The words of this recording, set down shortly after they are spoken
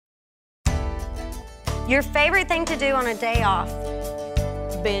Your favorite thing to do on a day off?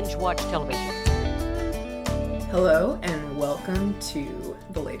 Binge watch television. Hello and welcome to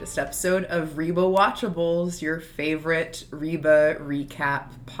the latest episode of Reba Watchables, your favorite Reba recap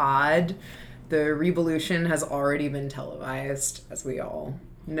pod. The Revolution has already been televised, as we all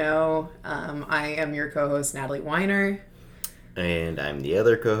know. I am your co-host, Natalie Weiner. And I'm the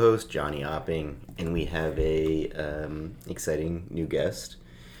other co-host, Johnny Opping, and we have a exciting new guest.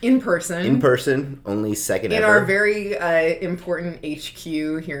 In person, only second in ever. our very important HQ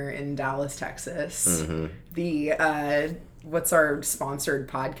here in Dallas, Texas. Mm-hmm. The, what's our sponsored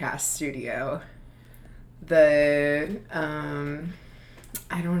podcast studio? The,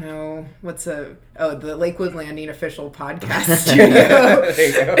 I don't know, the Lakewood Landing official podcast studio. There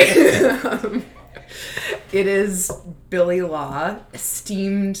you go. It is Billy Law,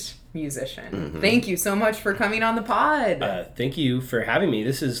 esteemed musician. Mm-hmm. Thank you so much for coming on the pod. Thank you for having me.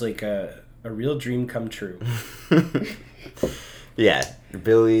 This is like a real dream come true. Yeah,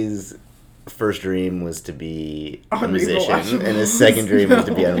 Billy's first dream was to be a on musician, and his second dream was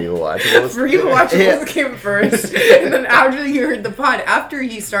to be on Reba Watchables. Reba Watchables came first, and then after he heard the pod, after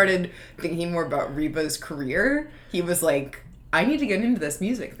he started thinking more about Reba's career, he was like, I need to get into this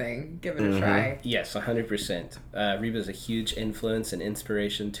music thing. Give it a try. Yes, 100%. Reba is a huge influence and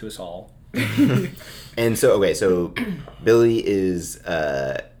inspiration to us all. And so Billy is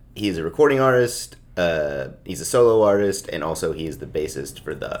he's a recording artist, he's a solo artist, and also he is the bassist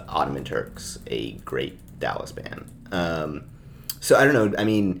for the Ottoman Turks, a great Dallas band. So I don't know, I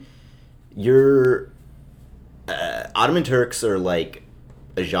mean, your Ottoman Turks are like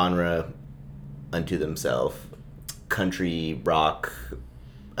a genre unto themselves. Country rock,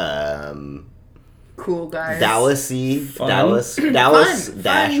 Cool guys. Dallas-y, Fun. Dallas Fun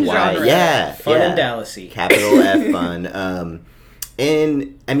dash Y, genre. yeah, Fun yeah. and Dallas-y. Capital F fun.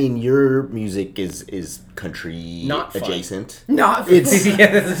 And I mean, your music is country Not fun. adjacent. Not It's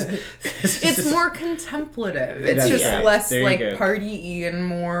It's more contemplative. It's just Yeah, less there you like go. party-y and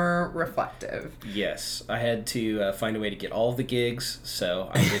more reflective. Yes, I had to find a way to get all of the gigs,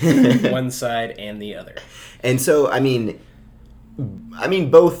 so I did one side and the other. And so I mean,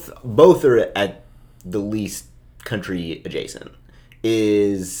 both are at the least country adjacent.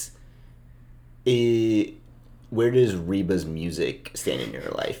 Where does Reba's music stand in your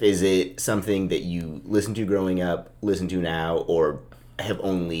life? Is it something that you listened to growing up, listen to now, or have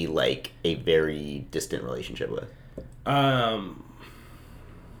only like a very distant relationship with?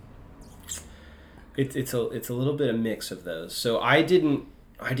 It's a little bit of mix of those. So I didn't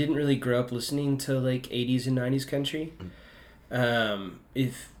really grow up listening to like 80s and 90s country.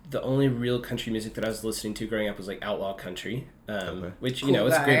 If the only real country music that I was listening to growing up was like outlaw country, which Cool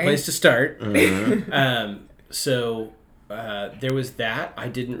is a great guy. place to start. Mm-hmm. So there was that. I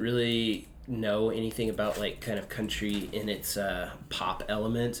didn't really know anything about like kind of country in its pop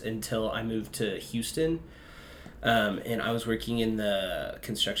element until I moved to Houston. And I was working in the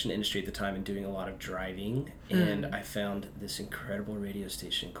construction industry at the time and doing a lot of driving. And I found this incredible radio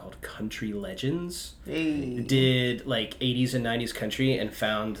station called Country Legends. Hey. It did like 80s and 90s country and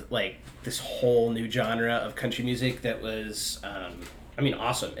found like this whole new genre of country music that was,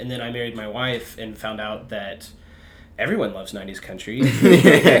 awesome. And then I married my wife and found out that everyone loves 90s country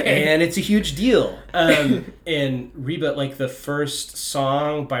and it's a huge deal. And Reba, like the first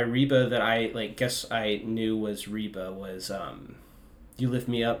song by Reba that I like guess I knew was Reba was You Lift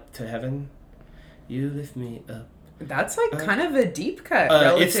Me Up to Heaven. You lift me up. That's like kind of a deep cut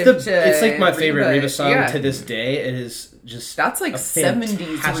It's relative like my favorite Reba song yeah. to this day. It is just That's like a 70s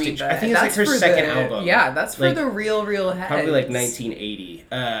fantastic- Reba. I think it's like her for second the- album. Yeah, that's for Like, the real heads. probably like 1980.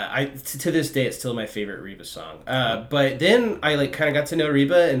 To this day, it's still my favorite Reba song. But then I like kind of got to know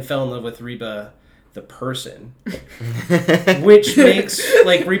Reba and fell in love with Reba the person, which makes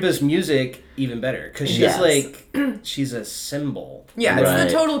like Reba's music even better because she's Yes. like she's a symbol. Yeah, it's Right. the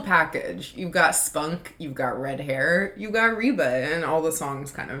total package. You've got spunk, you've got red hair, you've got Reba, and all the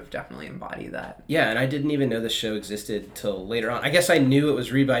songs kind of definitely embody that. Yeah, and I didn't even know the show existed till later on. I guess I knew it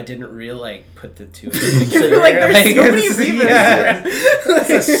was Reba. I didn't really like put the two together. You're like, there's so many Rebas. Yeah.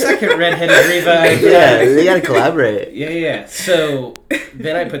 It's a second redheaded Reba. Yeah, they gotta collaborate. Yeah. So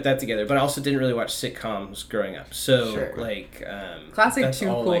then I put that together, but I also didn't really watch sitcoms growing up. So Sure. like, Classic that's too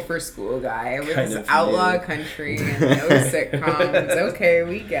all, cool like, for school guy with kind his of outlaw new. country and no sitcoms. Okay,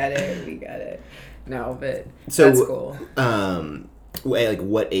 we get it. No, but So, that's cool. Like,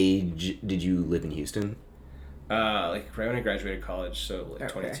 what age did you live in Houston? Like right when I graduated college, so like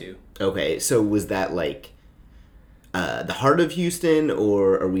Okay. 22. Okay, so was that like the heart of Houston,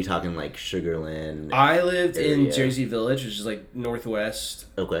 or are we talking like Sugarland? I lived in area? Jersey Village, which is like northwest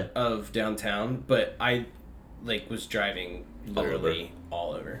Okay. of downtown, but I was driving literally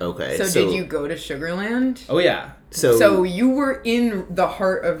all over. Okay. So did you go to Sugarland? Oh yeah. So you were in the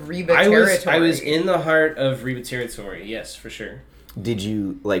heart of Reba territory. I was in the heart of Reba territory. Yes, for sure. Did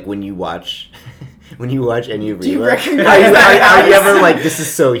you like when you watch any of Reba? Do you recognize are you ever like, this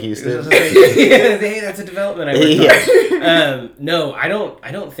is so Houston? Hey, that's a development I worked Yeah. on. No, I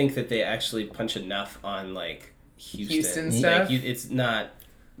don't think that they actually punch enough on like Houston stuff? Like, it's not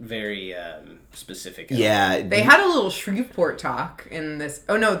very specific. Yeah. They had a little Shreveport talk in this.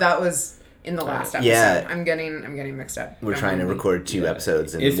 Oh no, that was in the last episode. Yeah. I'm getting mixed up. We're trying to record 2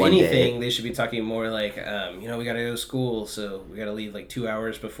 episodes in If one anything, day. they should be talking more like, we gotta go to school, so we gotta leave like 2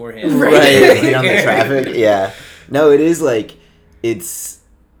 hours beforehand. Right. On the traffic. Yeah. No, it is like it's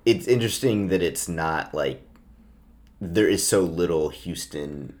interesting that it's not like there is so little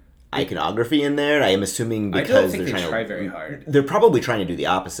Houston iconography in there. I am assuming because I don't think they're they trying try to, very hard. They're probably trying to do the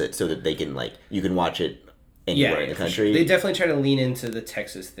opposite so that they can like you can watch it anywhere in the for country. sure. They definitely try to lean into the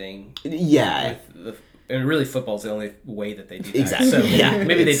Texas thing. Yeah. And really, football's the only way that they do that. Exactly. So Yeah.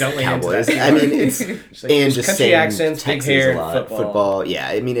 maybe they It's don't lean Cowboys. into that. I mean, it's Like, and there's just country saying accents, Texas big hair, a lot. Football. Yeah.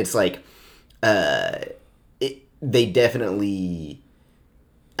 I mean, it's like they definitely.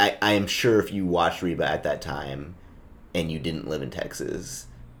 I am sure if you watched Reba at that time, and you didn't live in Texas,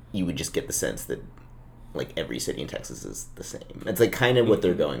 you would just get the sense that like every city in Texas is the same. It's like kind of what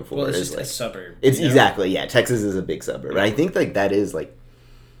they're going for. Well, it's is just like, a suburb. It's you know? exactly, yeah. Texas is a big suburb. And I think like that is like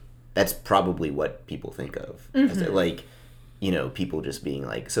that's probably what people think of. As it, like, you know, people just being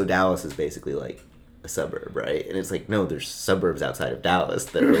like, so Dallas is basically like a suburb, right? And it's like, no, there's suburbs outside of Dallas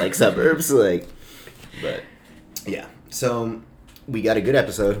that are like suburbs, like. But yeah, so we got a good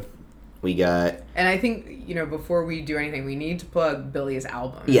episode. We got, And I think, you know, before we do anything, we need to plug Billy's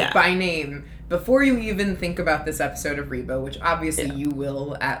album. Yeah. By name. Before you even think about this episode of Reba, which obviously Yeah. you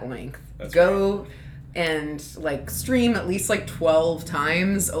will at length, That's go and, like, stream at least, like, 12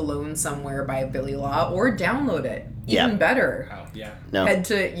 times Alone Somewhere by Billy Law, or download it. Yeah. Even better. Oh, yeah. no. Head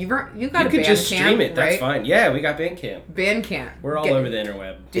to, you got You a could just Bandcamp, stream it. That's right? fine. Yeah, we got Bandcamp. Bandcamp. We're all over the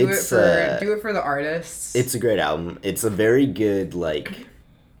interweb. Do It's, it for the artists. It's a great album. It's a very good, like,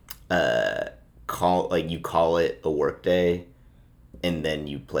 you call it a work day, and then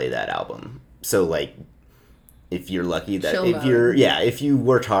you play that album. So, like, if you're lucky that Chill if you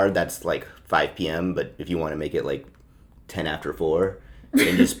worked hard, that's like 5 p.m. But if you want to make it like 10 after 4,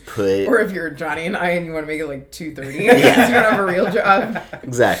 then just put Or if you're Johnny and I and you want to make it like 2:30 because you don't have a real job.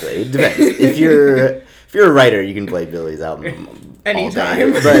 exactly. It depends. If you're a writer, you can play Billy's album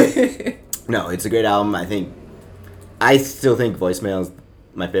Anytime. all day. But no, it's a great album. I still think Voicemail is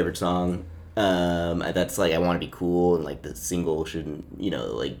my favorite song. That's like I Want to Be Cool, and like the single shouldn't, you know,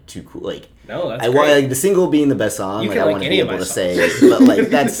 like too cool. Like No, that's I want great. like the single being the best song. You Like can I like want to any be of able my to say, songs. but like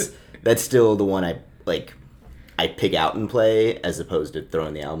that's still the one I pick out and play as opposed to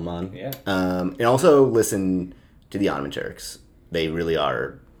throwing the album on. Yeah. And also listen to the Ottoman Turks. They really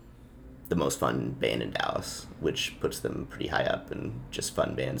are the most fun band in Dallas, which puts them pretty high up in just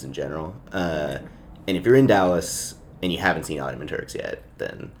fun bands in general. And if you're in Dallas and you haven't seen Ottoman Turks yet,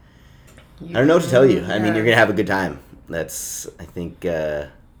 then I don't know what to tell you. I mean, you're gonna have a good time. I think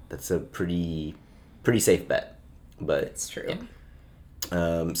that's a pretty safe bet. But It's true.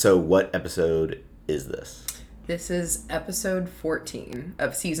 yeah. So what episode is this? This is episode 14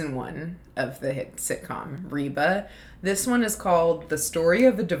 of season 1 of the hit sitcom Reba. This one is called The Story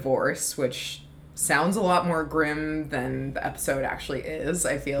of a Divorce, which sounds a lot more grim than the episode actually is,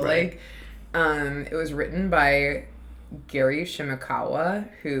 I feel Right. like. It was written by Gary Shimakawa,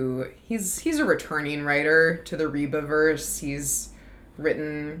 who he's a returning writer to the Reba-verse. He's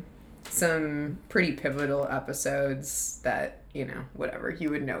written some pretty pivotal episodes that, you know, whatever, you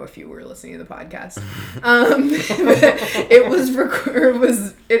would know if you were listening to the podcast.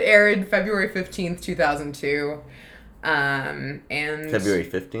 It aired February 15th, 2002. And February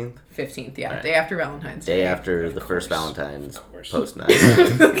 15th? 15th, yeah, Right. day after Valentine's Day. Day after the first course. Valentine's Of course. post night.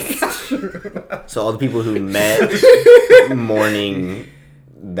 So all the people who met mourning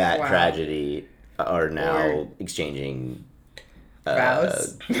that Wow. tragedy are now Or- exchanging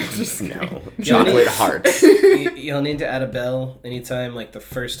Vows. no chocolate hearts. You'll need to add a bell anytime, like the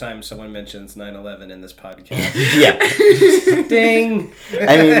first time someone mentions 9/11 in this podcast. Yeah, Ding!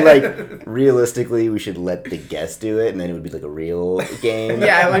 I mean, like realistically, we should let the guest do it, and then it would be like a real game.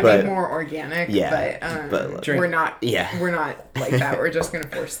 Yeah, it would But- be more organic. Yeah, but but- we're not. Yeah. we're not like that. We're just gonna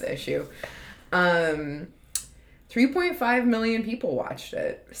force the issue. 3.5 million people watched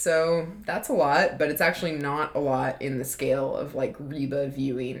it. So that's a lot, but it's actually not a lot in the scale of like Reba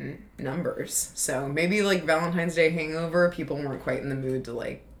viewing numbers. So maybe like Valentine's Day hangover, people weren't quite in the mood to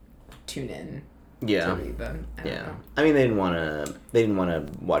like tune in to Reba. I don't know. I mean, they didn't want to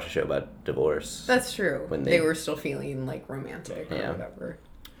watch a show about divorce. That's true. When they were still feeling like romantic or Yeah. whatever.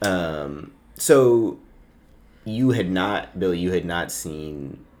 So you had not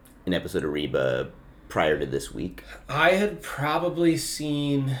seen an episode of Reba prior to this week. I had probably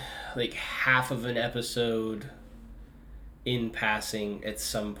seen like half of an episode in passing at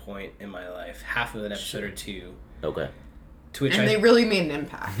some point in my life. Half of an episode or two. Okay. To which And they really made an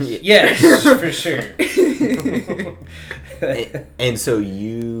impact. Yes, for sure. And so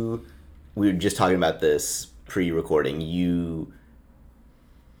we were just talking about this pre-recording. You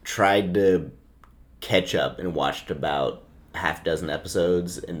tried to catch up and watched about half dozen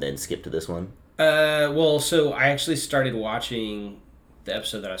episodes and then skipped to this one. Well, so I actually started watching the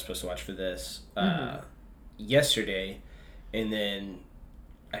episode that I was supposed to watch for this yesterday, and then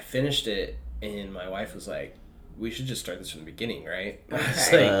I finished it, and my wife was like, we should just start this from the beginning, right? I was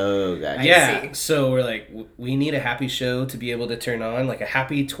Okay. like, Oh, gotcha. yeah, so we're like, we need a happy show to be able to turn on, like a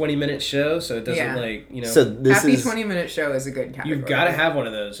happy 20-minute show, so it doesn't So this Happy is 20-minute show is a good category. you've got to have one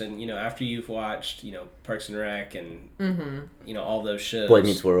of those, and after you've watched Parks and Rec and all those shows, Boy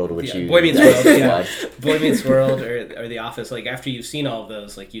Meets World, which you Boy Meets World, yeah. watched. Boy Meets World or The Office, like after you've seen all of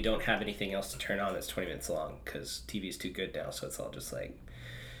those, like you don't have anything else to turn on that's 20 minutes long because TV's too good now, so it's all just like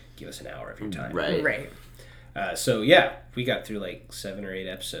give us an hour of your time, Right. So yeah, we got through like 7 or 8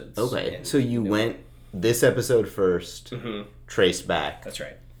 episodes. Okay, and, so you went this episode 1st, traced back. That's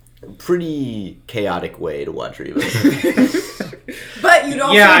right. Pretty chaotic way to watch Reba. But you'd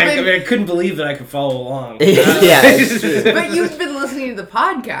also I couldn't believe that I could follow along. Yeah, it's true. But you've been listening to the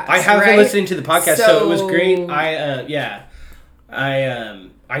podcast. I have been listening to the podcast, so it was great. So-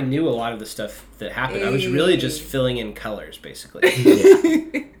 I knew a lot of the stuff that happened. I was really just filling in colors, basically.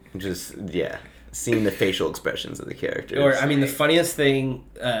 Seeing the facial expressions of the characters. Or, I mean, the funniest thing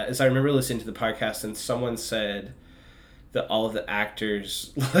is I remember listening to the podcast and someone said that all of the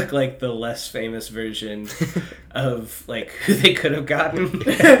actors look like the less famous version of, like, who they could have gotten.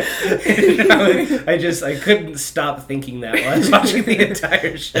 I couldn't stop thinking that while I was watching the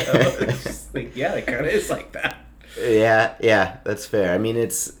entire show. It's just like, yeah, it kind of is like that. Yeah, that's fair. I mean,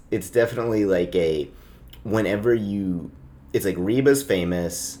 it's definitely like it's like Reba's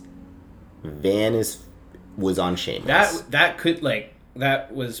famous, Van was on Shameless.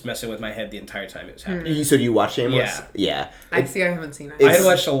 That was messing with my head the entire time it was happening. So do you watch Shameless? Yeah. I haven't seen it. I had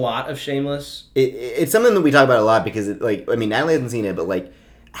watched a lot of Shameless. It's something that we talk about a lot because Natalie hasn't seen it, but like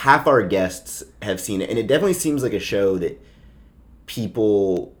half our guests have seen it, and it definitely seems like a show that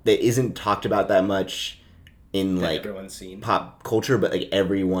isn't talked about that much in That like everyone's seen. pop culture, but like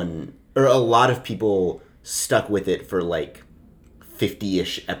everyone or a lot of people stuck with it for like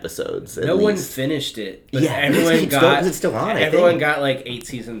 50-ish episodes. No one finished it, but Yeah, everyone it's still on. Everyone got like 8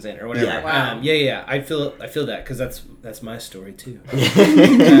 seasons in or whatever. Yeah. Wow. Yeah. I feel that because that's my story too.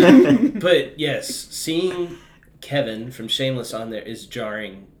 But yes, seeing Kevin from Shameless on there is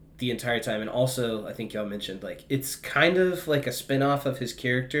jarring the entire time, and also I think y'all mentioned like it's kind of like a spin-off of his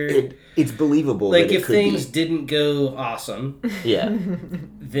character. It's believable. Like that it if could things be. didn't go awesome, Yeah.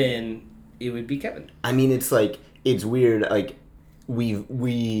 then it would be Kevin. I mean, it's like it's weird. Like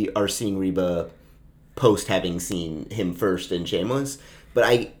we are seeing Reba post having seen him first in Shameless, but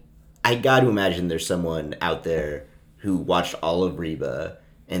I got to imagine there's someone out there who watched all of Reba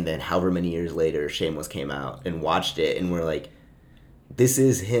and then however many years later Shameless came out and watched it and were like, this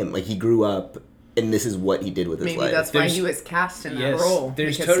is him. Like he grew up and this is what he did with his Maybe life. that's why he was cast in that Yes, role.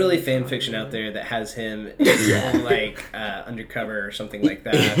 there's because totally he's fan on fiction it. out there that has him in, like undercover or something like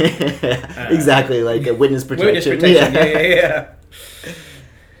that. Exactly, like a witness Witness protection. protection. Yeah.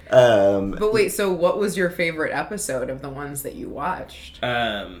 But wait, so what was your favorite episode of the ones that you watched?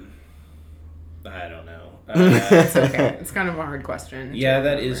 I don't know. It's okay. It's kind of a hard question. Yeah,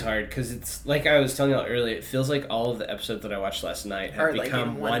 that is hard because it's like I was telling y'all earlier. It feels like all of the episodes that I watched last night have Are, like,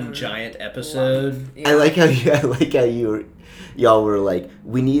 become in one giant episode. Yeah. I like how y'all were like,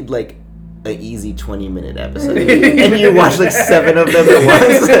 we need like an easy 20-minute episode, and you watched like 7 of them at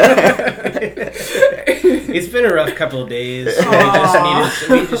once. It's been a rough couple of days. We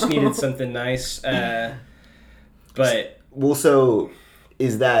just needed something nice. But Well, so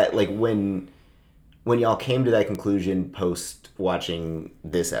is that like when y'all came to that conclusion post watching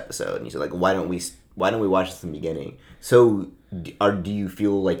this episode, and you said like, why don't we watch this in the beginning? So do you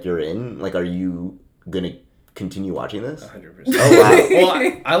feel like you're in? Like, are you gonna continue watching this? 100%. Oh wow.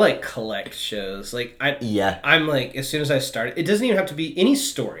 Well, I like collect shows. Like I'm like, as soon as I start, it doesn't even have to be any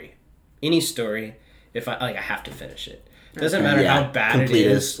story. If I have to finish it. It doesn't matter how bad complete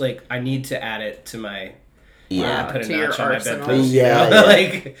it is. Like I need to add it to my. Put a to your notch on my arsenal. bedpost. Yeah, You know? yeah.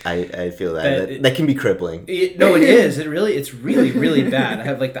 Like I feel that can be crippling. no, it is. It's really, really bad. I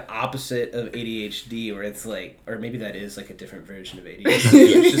have like the opposite of ADHD, where it's like, or maybe that is like a different version of ADHD.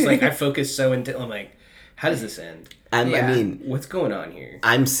 It's just like I focus so into. I'm like, how does this end? I mean, What's going on here?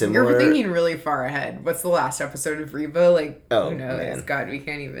 I'm similar. You're thinking really far ahead. What's the last episode of Reba? Like, Oh, who knows? man. God, we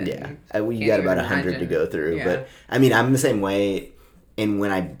can't even. We can't got about even 100 to imagine. go through, Yeah. but I mean, I'm the same way. And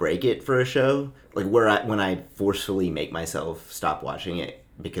when I break it for a show, like when I forcefully make myself stop watching it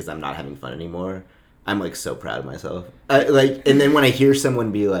because I'm not having fun anymore, I'm like so proud of myself. And then when I hear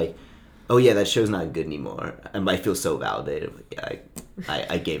someone be like, "Oh yeah, that show's not good anymore," I feel so validated. Like, yeah,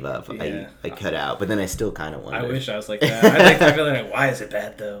 I gave up. Yeah. I cut out, but then I still kind of wonder. I wish I was like that. I like that feeling. Like, why is it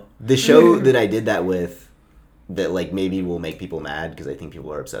bad though? The show that I did that with, that like maybe will make people mad because I think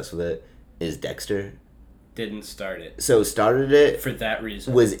people are obsessed with it, is Dexter. Didn't start it So started it, for that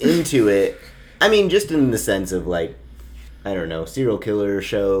reason. was into it. I mean, just in the sense of like, I don't know, serial killer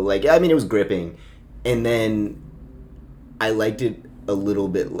show. Like, I mean, it was gripping, and then I liked it a little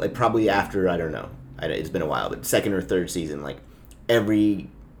bit. Like probably after, I don't know, it's been a while, but second or third season, like every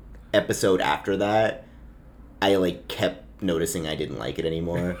episode after that, I like kept noticing I didn't like it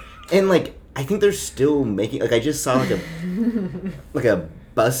anymore, and like I think they're still making. Like I just saw like a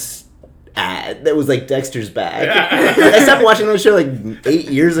bus ad that was like Dexter's back. I stopped watching that show like 8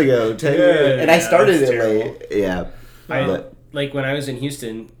 years ago, 10 years, and I started it late. Yeah, but Like when I was in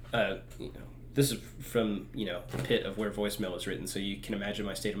Houston, this is from the pit of where voicemail was written, so you can imagine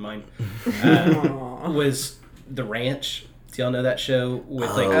my state of mind. Was The Ranch? Do y'all know that show with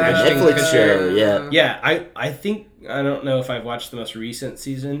like Ashton Netflix Kutcher? show? Yeah. Yeah, I think I don't know if I've watched the most recent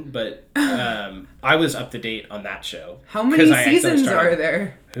season, but I was up to date on that show. How many 'Cause I accidentally seasons started- are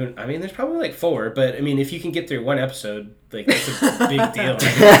there? I mean, there's probably like 4, but I mean, if you can get through one episode, like that's a big deal.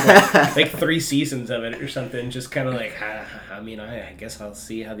 Like 3 seasons of it or something, just kind of like, I guess I'll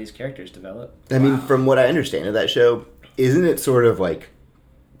see how these characters develop. I mean, from what I understand of that show, isn't it sort of like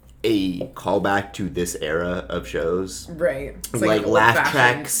a callback to this era of shows? Right. It's Like an laugh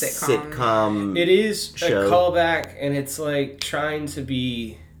track old-fashioned sitcom. It is show. a callback, and it's like trying to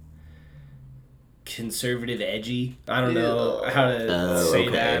be conservative, edgy. I don't know how to say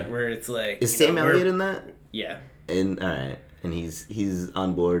okay. that. Where it's like, Is Sam Elliott in that? Yeah, And all right, and he's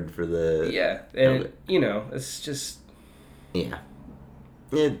on board for the yeah, and Okay. it's just yeah.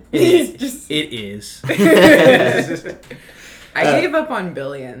 Just it is. I gave up on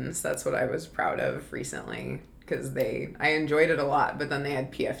Billions. That's what I was proud of recently because I enjoyed it a lot, but then they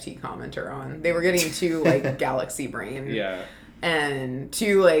had PFT commenter on. They were getting too like Galaxy Brain, Yeah. and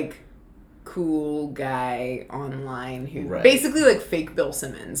too like cool guy online who Right. basically like fake Bill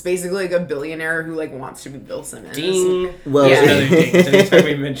Simmons, basically like a billionaire who like wants to be Bill Simmons. Ding. Well, Yeah. Another ding. Anytime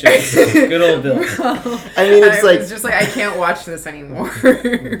we mention good old Bill. I mean, it's I like was just like I can't watch this anymore.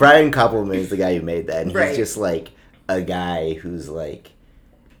 Brian Koppelman is the guy who made that, and he's Right. just like a guy who's like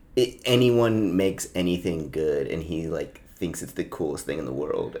anyone makes anything good, and he like thinks it's the coolest thing in the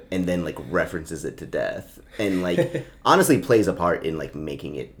world, and then like references it to death, and like honestly plays a part in like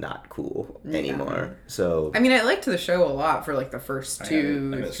making it not cool anymore. So I mean, I liked the show a lot for like the first I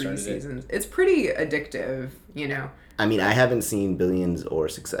 2, haven't 3 started it. seasons. It's pretty addictive, you know. I mean, I haven't seen Billions or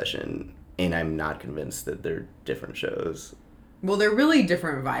Succession, and I'm not convinced that they're different shows. Well, they're really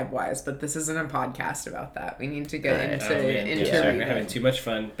different vibe-wise, but this isn't a podcast about that. We need to get Right. into Sorry, we're Reba. having too much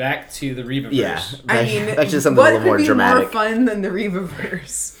fun. Back to the Rebaverse. Yeah, I mean, that's just something what a little more could be dramatic. more fun than the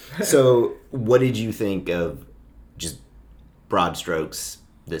Rebaverse? So, what did you think of just broad strokes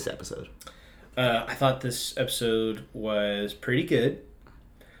this episode? I thought this episode was pretty good.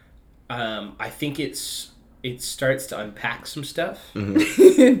 I think it starts to unpack some stuff.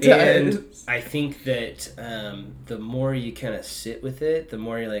 It does. And I think that the more you kind of sit with it, the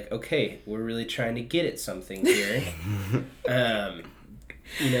more you're like, okay, we're really trying to get at something here.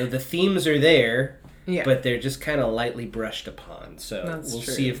 The themes are there, Yeah. but they're just kind of lightly brushed upon. So That's we'll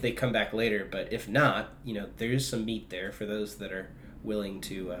true. see if they come back later. But if not, there is some meat there for those that are willing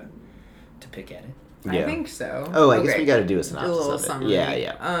to pick at it. I think so. Oh, I guess Okay. we got to do a Do a synopsis little of it. summary.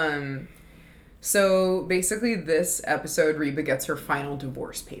 Yeah. So basically, this episode, Reba gets her final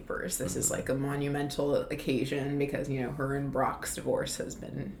divorce papers. This is like a monumental occasion because her and Brock's divorce has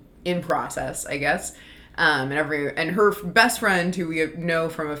been in process, I guess. And her best friend, who we know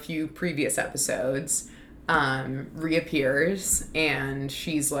from a few previous episodes, reappears, and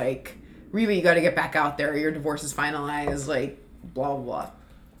she's like Reba, you got to get back out there. Your divorce is finalized. Like, blah, blah, blah.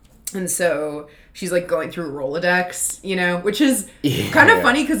 And so she's like going through Rolodex, you know, which is kind of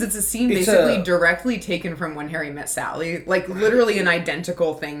funny because it's a scene basically directly taken from When Harry Met Sally. Like literally an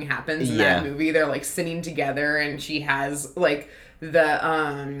identical thing happens in that movie. They're like sitting together and she has like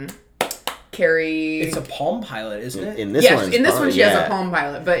the Carrie. It's a Palm Pilot, isn't it? In this one she has a Palm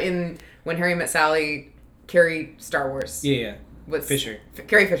Pilot, but in When Harry Met Sally, Carrie Star Wars. Yeah. Fisher.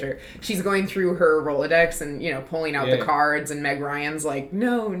 Carrie Fisher. She's going through her Rolodex and, you know, pulling out the cards, and Meg Ryan's like,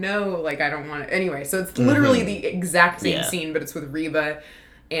 no, like, I don't want it. Anyway, so it's literally the exact same scene, but it's with Reba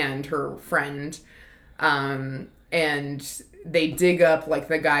and her friend. And they dig up, like,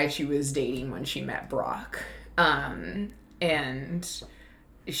 the guy she was dating when she met Brock. And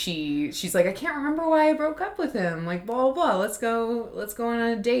she's like, I can't remember why I broke up with him. Like, blah, blah, blah. Let's go on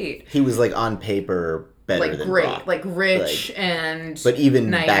a date. He was, like, on paper better than great, Brock. like rich and but even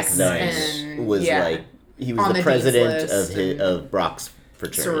nice back then was like he was the president of Brock's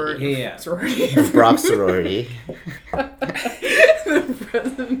fraternity. Sorority. Brock's sorority. The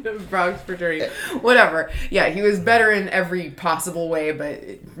president of Brock's fraternity. Whatever. Yeah, he was better in every possible way,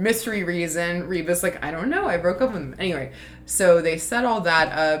 but mystery reason, Reba's like, I don't know, I broke up with him. Anyway, so they set all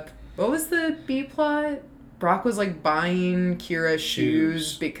that up. What was the B plot? Brock was like buying Kira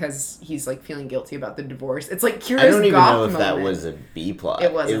shoes because he's like feeling guilty about the divorce. It's like Kira's I don't even know if moment. that was a B plot.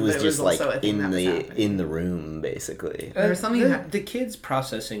 It wasn't. It was just like in the room basically. There was something the kids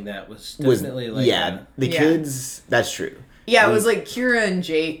processing that was definitely like kids. That's true. Yeah, it was like Kira and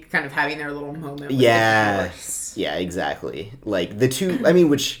Jake kind of having their little moment. With the divorce. Yeah, exactly. Like the two. I mean,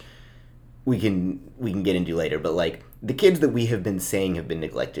 which we can get into later, but like the kids that we have been saying have been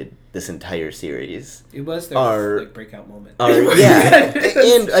neglected this entire series. It was their breakout moment.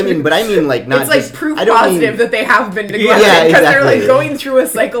 And I mean like not. It's like just, proof positive that they have been neglected because they're like going through a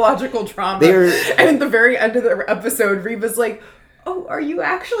psychological trauma. And at the very end of the episode, Reba's like, "Oh, are you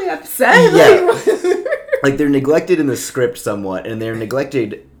actually upset?" Yeah. Like they're neglected in the script somewhat, and they're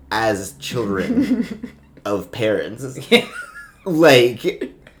neglected as children of parents. like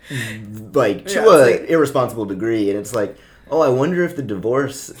to a irresponsible degree, and it's like, oh, I wonder if the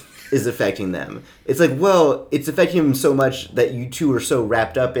divorce is affecting them. It's like, well, it's affecting them so much that you two are so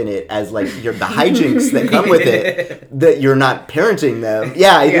wrapped up in it as like the hijinks that come with it that you're not parenting them.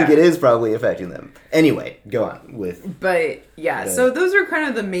 Yeah, I think it is probably affecting them. Anyway, go on with. But so those are kind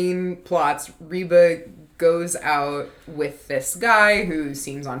of the main plots. Reba goes out with this guy who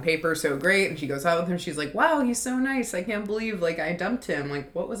seems on paper so great, and she goes out with him. She's like, wow, he's so nice. I can't believe like I dumped him.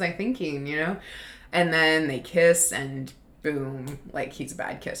 Like, what was I thinking, you know? And then they kiss, and boom, like he's a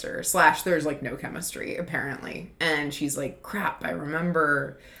bad kisser. / there's like no chemistry apparently. And she's like, crap, I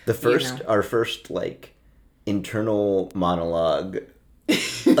remember our first like internal monologue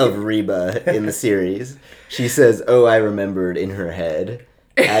of Reba in the series. She says, oh, I remembered in her head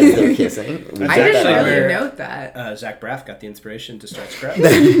as they're kissing. I didn't really note that. Zach Braff got the inspiration to start Scrubs.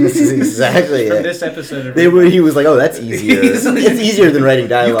 This is exactly From it. this episode of he was like, oh, that's easier. It's easier than writing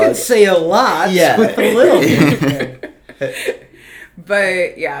dialogue. You can say a lot with a little.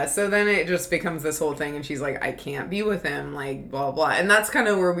 But so then it just becomes this whole thing, and she's like, I can't be with him, like blah blah. And that's kind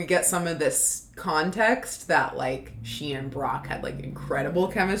of where we get some of this context that like she and Brock had like incredible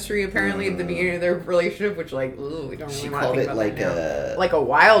chemistry apparently at the beginning of their relationship, which like, ooh, we don't really want to think about like that now. Like a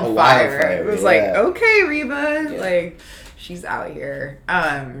wildfire. It was like, okay, Reba, like she's out here.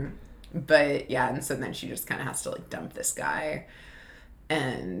 But and so then she just kind of has to like dump this guy,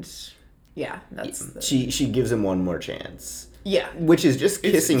 and that's she gives him one more chance. Yeah. Which is just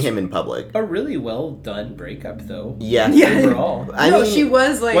kissing him in public. A really well done breakup, though. Yeah. Overall. I mean, she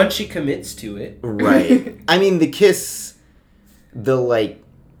was like... Once she commits to it. Right. I mean, the kiss... The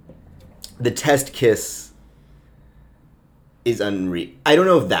test kiss is unreal. I don't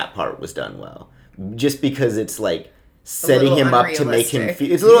know if that part was done well. Just because it's, like, setting him up to make him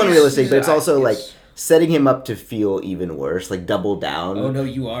feel... It's a little unrealistic, but it's also, like, setting him up to feel even worse. Like, double down. Oh, no,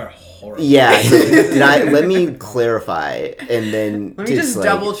 you are horrible. Yeah. Let me clarify, and then let me just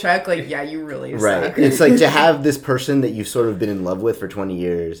double check. Like, you really suck. It's like to have this person that you've sort of been in love with for 20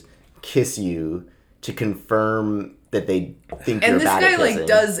 years kiss you to confirm that they think you're bad at kissing. And this guy like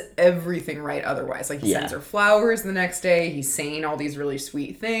does everything right. Otherwise, like he sends her flowers the next day. He's saying all these really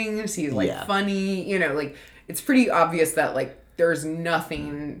sweet things. He's like funny. You know, like it's pretty obvious that like there's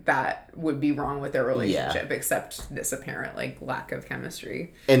nothing that would be wrong with their relationship except this apparent like lack of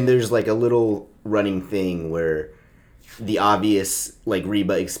chemistry. And there's like a little running thing where the obvious like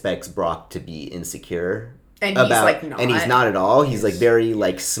Reba expects Brock to be insecure. And he's like not. And he's not at all. He's like very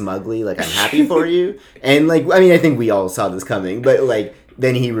like smugly like, I'm happy for you. And like, I mean, I think we all saw this coming, but like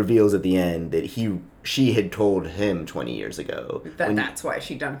then he reveals at the end that she had told him 20 years ago. That's why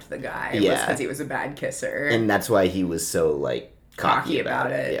she dumped the guy. Yeah. Was because he was a bad kisser. And that's why he was so, like, cocky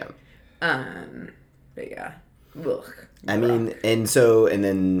about it. Yeah. But yeah. Ugh. I mean, and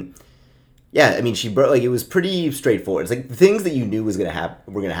then... Yeah, I mean, she brought, like, it was pretty straightforward. It's like, the things that you knew were gonna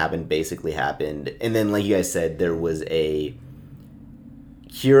happen basically happened. And then, like you guys said, there was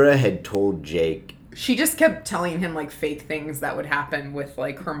Kira had told Jake... She just kept telling him, like, fake things that would happen with,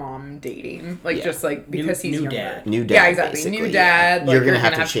 like, her mom dating. Like, just, like, because he's younger. New dad, yeah, exactly. basically. New dad. Like, you're gonna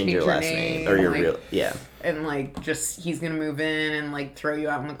have to change your last name. Or your real... Yeah. And, like, just, he's gonna move in and, like, throw you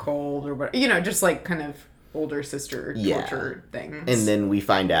out in the cold or whatever. You know, just, like, kind of older sister torture things. And then we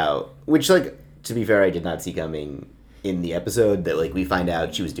find out... Which, like, to be fair, I did not see coming in the episode that, like, we find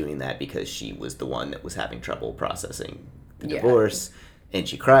out she was doing that because she was the one that was having trouble processing the divorce. And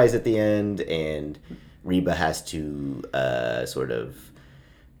she cries at the end, and Reba has to sort of...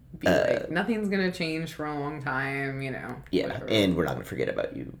 Be like, nothing's going to change for a long time, you know. Yeah, whatever. And we're not going to forget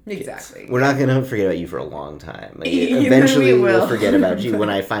about you. Kids. Exactly. We're not going to forget about you for a long time. Like, eventually we'll forget about you when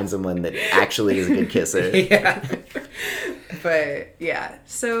I find someone that actually is a good kisser. Yeah. But, yeah.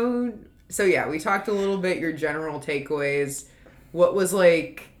 So, yeah, we talked a little bit, your general takeaways. What was,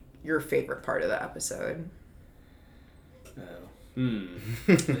 like, your favorite part of the episode?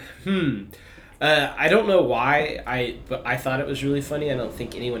 I don't know why, but I thought it was really funny. I don't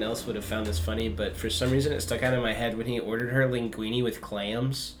think anyone else would have found this funny, but for some reason it stuck out in my head when he ordered her linguine with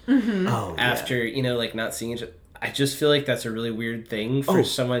clams after, you know, like, not seeing each other. I just feel like that's a really weird thing for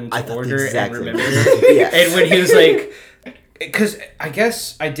someone to order and remember. And when he was like... Because I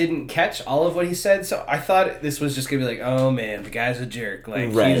guess I didn't catch all of what he said, so I thought this was just going to be like, oh man, the guy's a jerk. Like,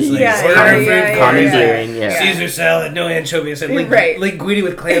 he's like, commandeering, Caesar salad, no anchovies, and linguine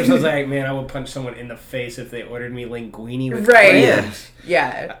with clams. I was like, man, I would punch someone in the face if they ordered me linguine with clams.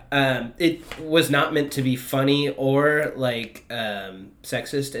 Yeah. It was not meant to be funny or, like,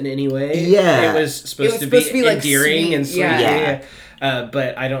 sexist in any way. Yeah. It was supposed to be like, endearing sweet. and sweet. Yeah.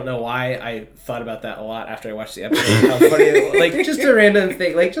 But I don't know why I thought about that a lot after I watched the episode. How funny, like, just a random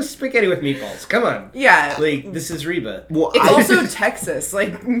thing, like, just spaghetti with meatballs. Come on. Yeah. Like, this is Reba. Well, it's also Texas.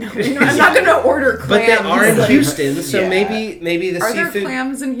 Like, no, I'm not going to order clams. But they are in Houston, so maybe the are seafood... Are there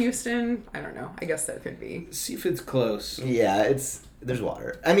clams in Houston? I don't know. I guess there could be. Seafood's close. Yeah, there's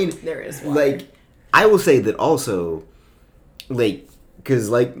water. I mean... There is water. Like, I will say that also, like... Because,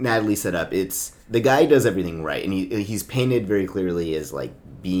 like Natalie set up, it's... The guy does everything right, and he's painted very clearly as, like,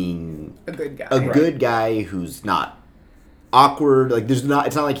 being... A good guy. Good guy who's not awkward. Like, it's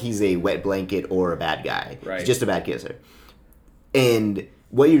not like he's a wet blanket or a bad guy. Right. He's just a bad kisser. And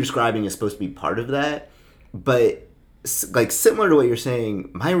what you're describing is supposed to be part of that, but, like, similar to what you're saying,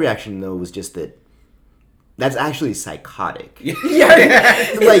 my reaction, though, was just that that's actually psychotic. Yeah.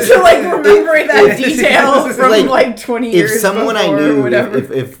 Like, to, like, remember that detail from, like 20 years if someone before I knew, or whatever.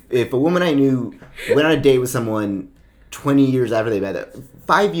 If a woman I knew went on a date with someone 20 years after they met,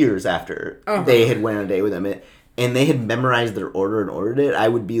 5 years after they had went on a date with them, and they had memorized their order and ordered it, I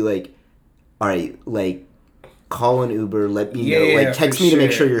would be like, all right, like, call an Uber, let me know, like, text me to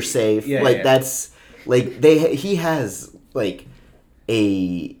make sure you're safe. That's, like, he has, like,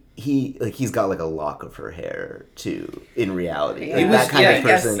 he's got like a lock of her hair too in reality. He was that kind of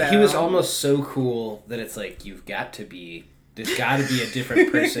person. So. He was almost so cool that it's like there's got to be a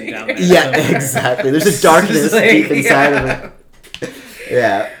different person down there. Yeah, exactly. There's a darkness like, deep inside of him.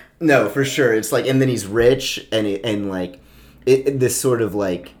 Yeah, no, for sure. It's like, and then he's rich and like this sort of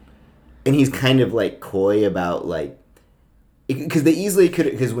like, and he's kind of like coy about like, because they easily could,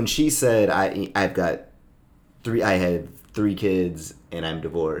 because when she said I had 3 kids and I'm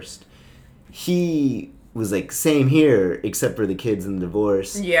divorced, he was like, same here, except for the kids and the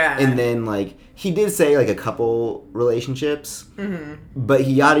divorce. Yeah. And then, like, he did say, like, a couple relationships, but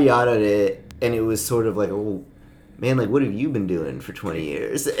he yada-yada'd it, and it was sort of like, oh, man, like, what have you been doing for 20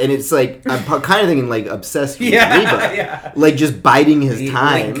 years? And it's like, I'm kind of thinking, like, obsessed with Reba. Yeah. Like, just biding his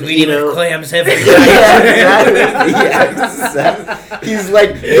time. Like, you know? clams every night. Yeah, exactly. He's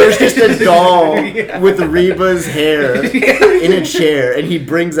like, there's just a doll with Reba's hair in a chair, and he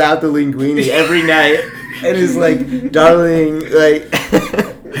brings out the linguine every night, and is like, darling, like...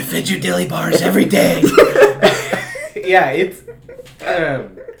 I fed you dilly bars every day. Yeah, it's... I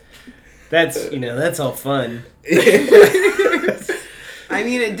that's all fun. mean, I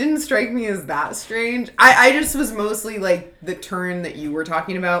mean, it didn't strike me as that strange. I just was mostly like the turn that you were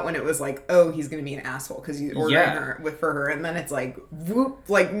talking about when it was like, oh, he's gonna be an asshole because he's ordering her for her, and then it's like, whoop,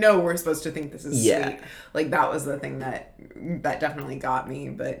 like no, we're supposed to think this is sweet. Like that was the thing that definitely got me.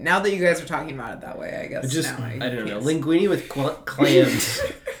 But now that you guys are talking about it that way, I guess I don't know. Linguine with clams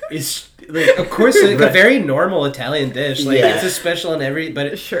is like, of course, like a very normal Italian dish. Like it's a special in every, but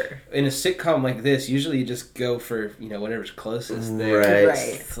in a sitcom like this, usually you just go for whatever's closest there. Right.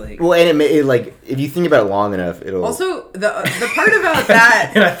 It's like, well, and it like if you think about it long enough, it'll also the part about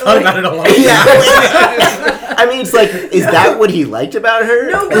that. And I thought about it a lot. Yeah. I mean, it's like, is that what he liked about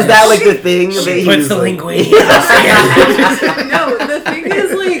her? No, is that like the thing that he puts was the like, linguine? No, the thing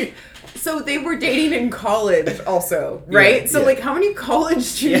is like. So they were dating in college also, right? So like how many college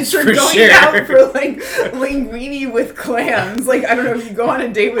students are going out for like linguine with clams? Like I don't know if you go on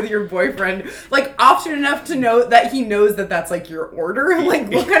a date with your boyfriend like often enough to know that he knows that that's like your order.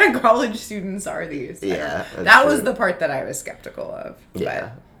 Like what kind of college students are these? Yeah. That was the part that I was skeptical of.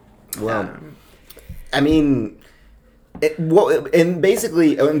 Yeah. But, well, I mean, and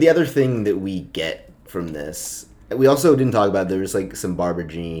basically, and the other thing that we get from this, we also didn't talk about, there was like some Barbara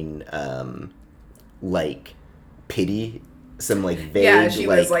Jean, like pity, some like vague. Yeah, she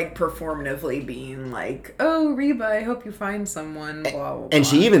was like performatively being like, "Oh, Reba, I hope you find someone." Blah blah. And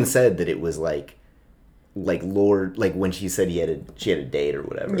she even said that it was like Lord, like when she said she had a date or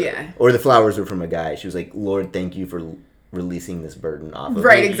whatever. Yeah. Or the flowers were from a guy. She was like, "Lord, thank you for releasing this burden off of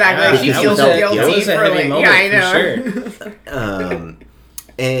right, me." exactly. Yeah, she feels guilty for like, Sure.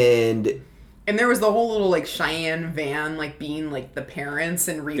 And there was the whole little like Cheyenne van like being like the parents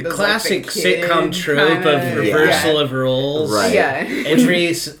and Reba's the classic like, the kid, sitcom trope of reversal of roles. Right. Yeah.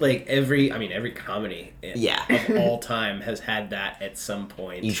 Every comedy of all time has had that at some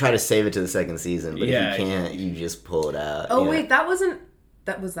point. You try to save it to the second season, but if you can't, you just pull it out. Oh wait, was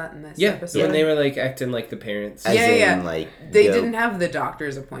that in this episode? Yeah, and they were like acting like the parents. As in, like, they didn't have the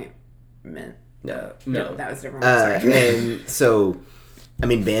doctor's appointment. No, that was different. Sorry. And so, I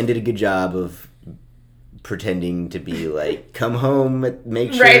mean, Van did a good job of pretending to be like, come home,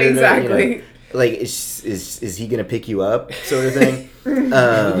 make sure. Right, exactly. Like, is he gonna pick you up, sort of thing?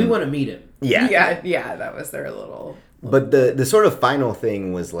 We want to meet him. Yeah, that was their little. But the sort of final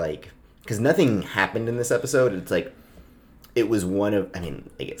thing was like, because nothing happened in this episode. It's like, it was one of, I mean,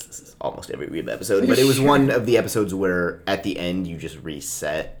 I guess this is almost every Reba episode, but it was one of the episodes where at the end you just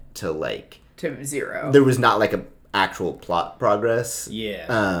reset to like to zero. There was not like a actual plot progress.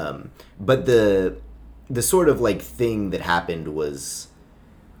 Yeah. But the sort of like thing that happened was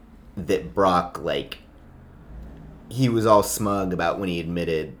that Brock, like, he was all smug about when he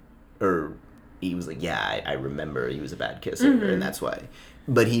admitted, or he was like, yeah, I remember he was a bad kisser, and that's why.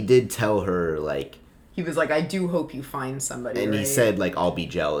 But he did tell her, like, he was like, I do hope you find somebody. And he said, like, I'll be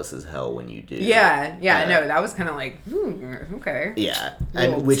jealous as hell when you do. Yeah, no, that was kind of like, okay. Yeah.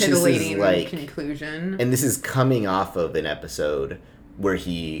 And which is like conclusion. And this is coming off of an episode where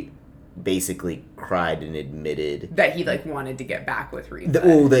he basically cried and admitted that he like wanted to get back with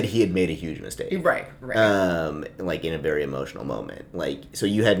Reba. That he had made a huge mistake. Right. Like in a very emotional moment. Like, so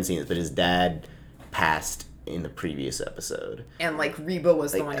you hadn't seen this, but his dad passed in the previous episode, and like Reba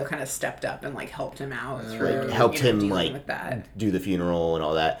was the one who kind of stepped up and like helped him out through, helped him like with that. Do the funeral and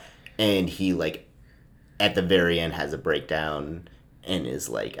all that, and he like at the very end has a breakdown and is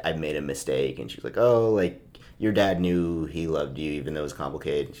like, I made a mistake, and she's like, oh, like, your dad knew he loved you even though it was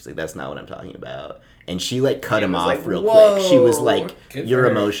complicated, and she's like, that's not what I'm talking about, and she like cut him off like, real quick. She was like, you're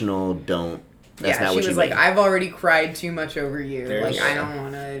emotional, don't. That's not what she was like, I've already cried too much over you. I don't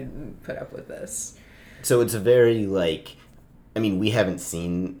want to put up with this. So it's a very, like, I mean, we haven't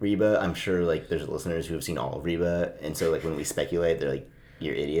seen Reba. I'm sure, like, there's listeners who have seen all of Reba, and so, like, when we speculate, they're like,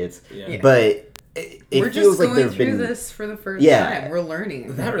 you're idiots. Yeah. But it feels like there've been... We're just going through this for the first time. We're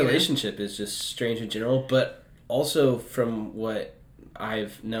learning. That relationship is just strange in general, but also from what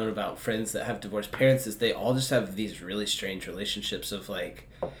I've known about friends that have divorced parents is they all just have these really strange relationships of, like...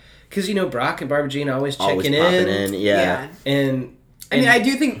 Because, you know, Brock and Barbara Jean always checking in. Yeah. And I mean, I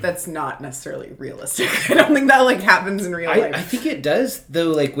do think that's not necessarily realistic. I don't think that, like, happens in real life. I think it does,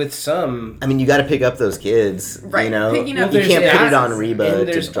 though, like, with some... I mean, you got to pick up those kids, right, you know? Picking up you can't put it on Reba and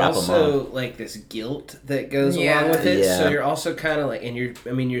to there's drop them off. also, like, this guilt that goes along with it. Yeah. So you're also kind of, like... And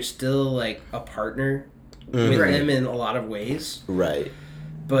you're still, like, a partner with them in a lot of ways. Right.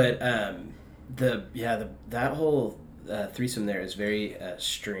 But, that whole... threesome there is very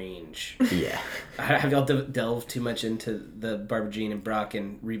strange. Yeah. Have y'all delved too much into the Barbara Jean and Brock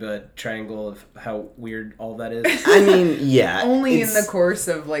and Reba triangle of how weird all that is? I mean, yeah. Only in the course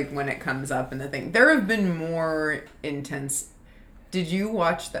of, like, when it comes up in the thing. There have been more intense Did you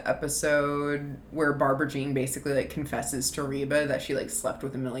watch the episode where Barbara Jean basically like confesses to Reba that she like slept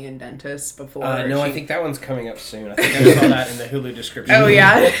with a million dentists before? No, I think that one's coming up soon. I think I saw that in the Hulu description. Oh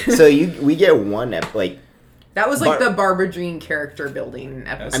yeah. So we get one like. That was like the Barbara Jean character building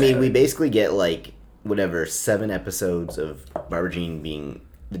episode. I mean, we basically get like 7 episodes of Barbara Jean being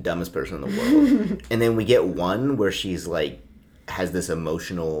the dumbest person in the world, and then we get one where she's like has this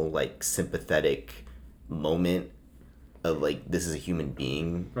emotional like sympathetic moment of like this is a human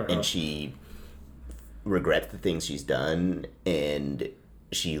being and she regrets the things she's done and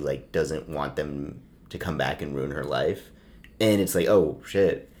she like doesn't want them to come back and ruin her life, and it's like, oh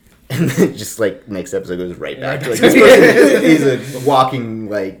shit. And then just like next episode goes right back to like this person is a walking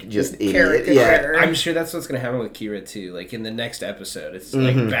like just idiot. Yeah, I'm sure that's what's gonna happen with Kira too. Like in the next episode, it's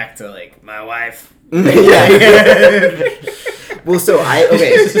like back to like my wife. Yeah. Well, so I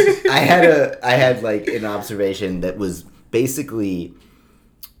had like an observation that was basically,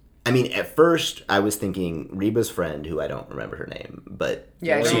 I mean, at first I was thinking Reba's friend, who I don't remember her name, but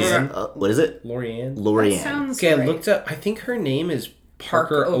she's what is it? Lorianne. Okay, I looked up. I think her name is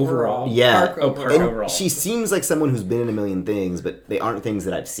Parker Overall. Yeah. Parker Overall. And Overall. she seems like someone who's been in a million things, but they aren't things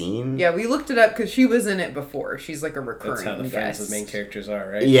that I've seen. Yeah, we looked it up because she was in it before. She's like a recurring That's how the friends guest. with main characters are,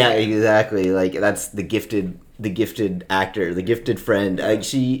 right? Yeah, exactly. Like that's the gifted actor, the gifted friend.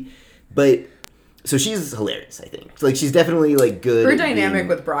 So she's hilarious, I think. Like she's definitely like good. Her dynamic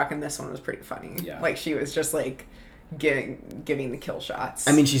with Brock in this one was pretty funny. Yeah. Like she was just like giving the kill shots.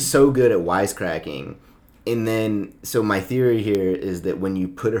 I mean, she's so good at wisecracking. And then, so my theory here is that when you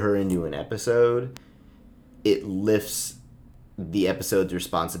put her into an episode, it lifts the episode's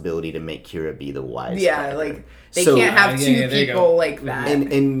responsibility to make Kira be the wise. Yeah, like they can't have two people like that.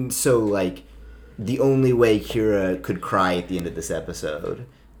 And so like the only way Kira could cry at the end of this episode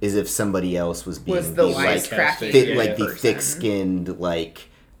is if somebody else was being was the wisecracking the thick-skinned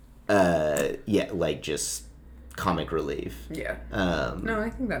like just comic relief. Yeah. No, I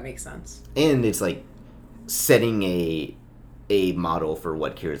think that makes sense. And it's like setting a model for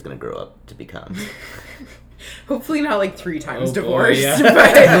what Kira's going to grow up to become. Hopefully not like 3 times Boy, divorced. yeah.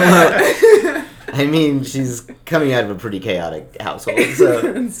 But I mean, she's coming out of a pretty chaotic household, so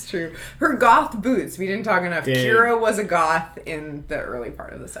that's true. Her goth boots. We didn't talk enough. Dude. Kira was a goth in the early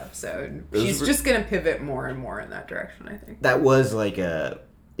part of this episode. She's just going to pivot more and more in that direction, I think. that was like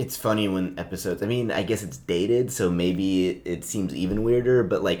it's funny when episodes, I mean, I guess it's dated, so maybe it seems even weirder,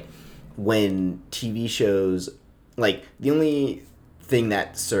 but like when TV shows, like the only thing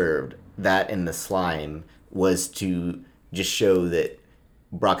that served that and the slime was to just show that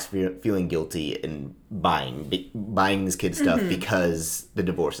Brock's feeling guilty and buying this kid stuff because the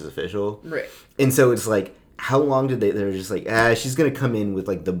divorce is official. Right. And so it's like, how long did they're just like, she's going to come in with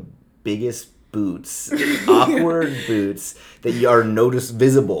like the biggest boots, awkward boots that are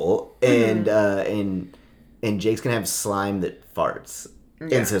visible, and Jake's going to have slime that farts.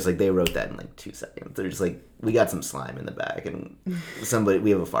 Yeah. And so it's like they wrote that in like 2 seconds. They're just like, we got some slime in the back and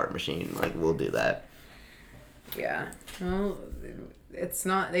we have a fart machine. Like, we'll do that. Yeah. Well, it's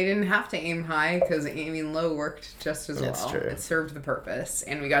not, they didn't have to aim high because aiming low worked just as well. That's true. It served the purpose.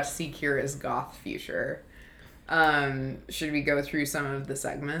 And we got to see Kira's goth future. Should we go through some of the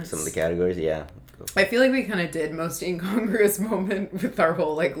segments? Some of the categories, yeah. I feel like we kind of did most incongruous moment with our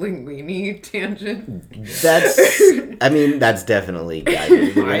whole like linguini tangent. That's definitely got to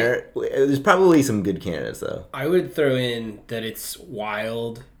be the winner. There's probably some good candidates though. I would throw in that it's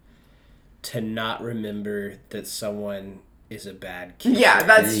wild to not remember that someone is a bad kid. Yeah,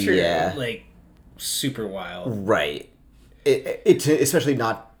 that's true. Yeah. Like super wild. Right. It especially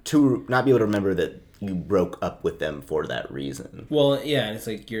not be able to remember that you broke up with them for that reason. Well, yeah, and it's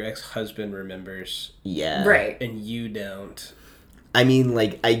like your ex-husband remembers. Yeah. Right. And you don't. I mean,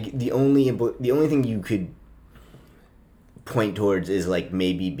 like, the only thing you could point towards is, like,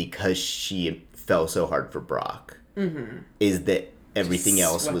 maybe because she fell so hard for Brock, is that everything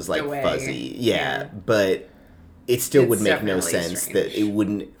else was, like, away. fuzzy. Yeah, but it still would make no sense that it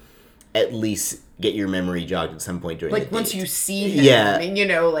wouldn't at least get your memory jogged at some point during the date. Once you see him,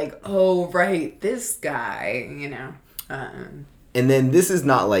 and like, oh, right, this guy, And then this isn't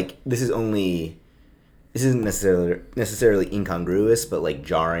necessarily incongruous, but like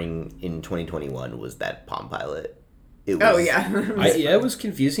jarring in 2021 was that Palm Pilot. It was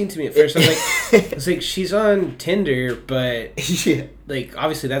confusing to me at first. I was like, she's on Tinder, but like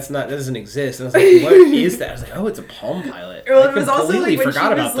obviously that doesn't exist. And I was like, what is that? I was like, oh, it's a Palm Pilot. Well, I it was also like when forgot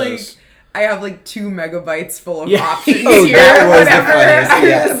she about was those. I have like 2 megabytes full of Yeah. options Oh, here. that was the Whatever. funniest,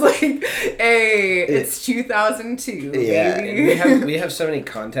 yeah. I was like, hey, it's 2002, Yeah. baby. And we have so many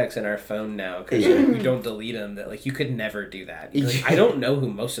contacts in our phone now because we don't delete them that like you could never do that. You're like, I don't know who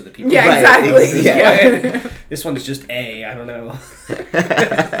most of the people. Yeah, are. exactly. Yeah. This one's just A. I don't know.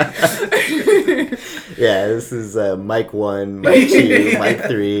 Yeah, this is Mike 1, Mike 2, Mike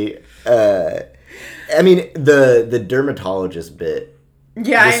 3. I mean, the dermatologist bit.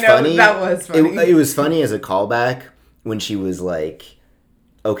 Yeah, was I know. funny. That was funny. It was funny as a callback when she was like,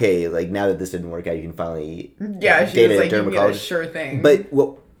 okay, like now that this didn't work out, you can finally yeah, she date was a like, you can get a dermatologist. sure thing. But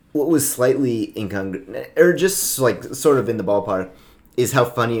what was slightly incongruent, or just like sort of in the ballpark, is how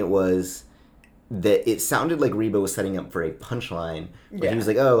funny it was that it sounded like Reba was setting up for a punchline. Where he was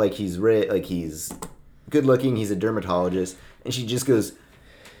like, oh, like he's like he's good looking, he's a dermatologist, and she just goes,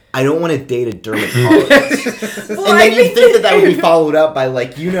 I don't want to date a dermatologist. Well, and I then you'd think that would be followed up by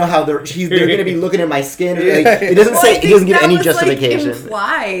like, you know how they're going to be looking at my skin. Like, it doesn't say, it doesn't give any justification. Like,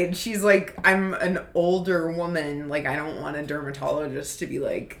 implied. She's like, I'm an older woman. Like, I don't want a dermatologist to be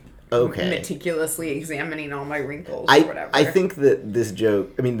like, meticulously examining all my wrinkles or whatever. I think that this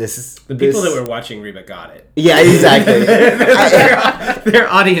joke, I mean, this is... The people that were watching Reba got it. Yeah, exactly. Their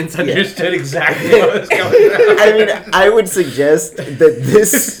audience understood exactly what was going on. I mean, I would suggest that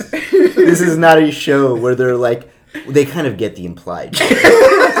this is not a show where they're like, they kind of get the implied joke.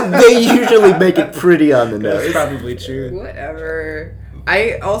 They usually make it pretty on the nose. That's probably true. Whatever.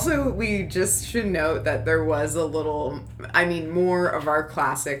 We just should note that there was a little, more of our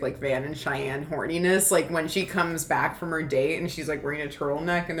classic, like, Van and Cheyenne horniness. Like, when she comes back from her date and she's, like, wearing a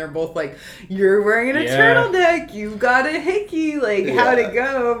turtleneck and they're both like, you're wearing a turtleneck, you got a hickey, like, how'd it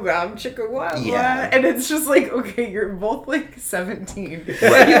go? I'm chicka-wah-wah. Yeah. And it's just like, okay, you're both, like, 17.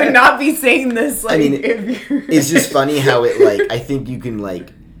 Right. You would not be saying this, like, if you're... It's just funny how it, like, I think you can, like...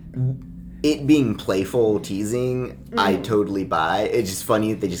 It being playful teasing, I totally buy. It's just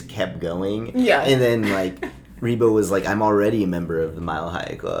funny that they just kept going. Yeah. And then, like, Reba was like, I'm already a member of the Mile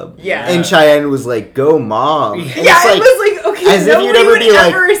High Club. Yeah. And Cheyenne was like, go mom. And yeah, it's like, it was like, okay, as if you'd nobody ever would be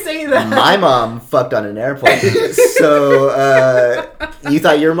ever like, say that. My mom fucked on an airplane. So, you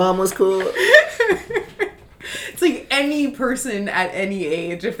thought your mom was cool? It's like any person at any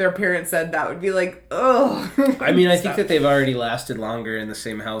age, if their parents said that, would be like, ugh. I mean, I think that they've already lasted longer in the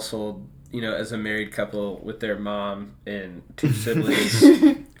same household, as a married couple with their mom and 2 siblings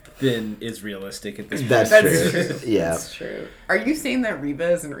than is realistic at this point. That's true. Yeah. That's true. Are you saying that Reba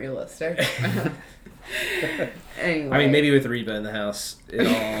isn't realistic? Anyway. I mean, maybe with Reba in the house, it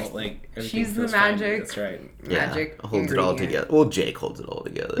all, like, everything she's the feels fine. magic. That's right. Magic Yeah, holds it all together. Well, Jake holds it all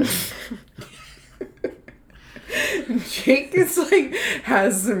together. Jake is like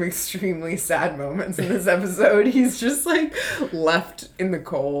has some extremely sad moments in this episode. He's just like left in the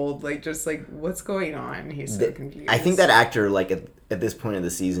cold, like just like what's going on? He's so confused. I think that actor, like at this point of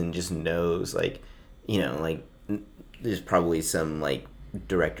the season, just knows, like, like there's probably some like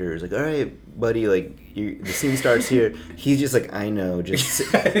directors like, all right, buddy, like the scene starts here. He's just like, I know, just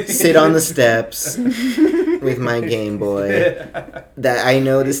sit on the steps with my Game Boy. That I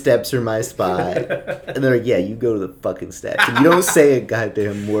know the steps are my spot. And they're like, yeah, you go to the fucking steps. And you don't say a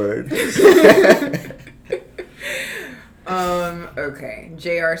goddamn word. Okay.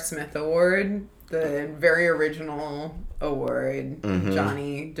 J.R. Smith Award, the very original award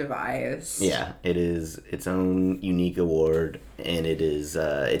Johnny devised. Yeah, it is its own unique award, and it is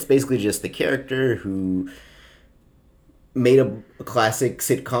it's basically just the character who made a classic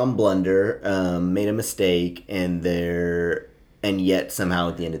sitcom blunder, made a mistake, and yet somehow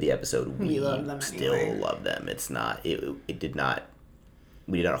at the end of the episode we love them still anyway. love them. It's not we did not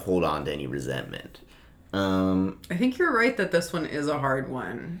hold on to any resentment. I think you're right that this one is a hard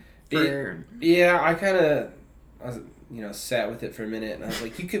one. I kind of sat with it for a minute, and I was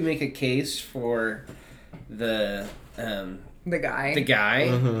like, you could make a case for the guy.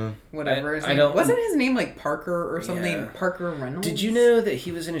 Whatever his name. Wasn't his name like Parker or something? Yeah. Parker Reynolds? Did you know that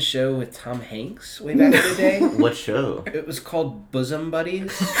he was in a show with Tom Hanks way back in the day? What show? It was called Bosom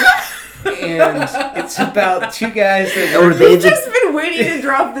Buddies. And it's about 2 guys that We've just been waiting to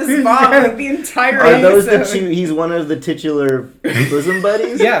drop this bomb like the entire Are those the episode. 2? He's one of the titular bosom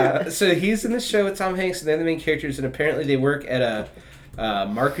buddies? Yeah, so he's in the show with Tom Hanks, and they're the main characters, and apparently they work at a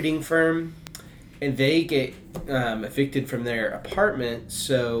marketing firm, and they get evicted from their apartment,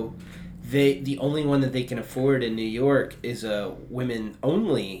 so the only one that they can afford in New York is a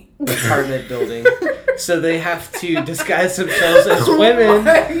women-only apartment building, so they have to disguise themselves as women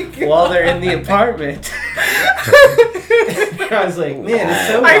while they're in the apartment. I was like, man, it's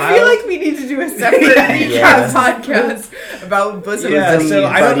so wild. I feel like we need to do a separate podcast about bosom. Yeah, so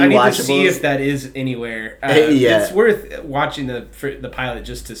I need to see watchables. if that is anywhere. Yeah. It's worth watching the pilot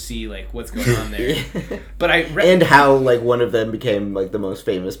just to see like what's going on there. But and how like one of them became like the most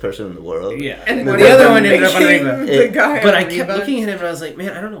famous person in the world. yeah, And the one other of one them ended up on became Reba. the guy But on I kept Reba. looking at him and I was like,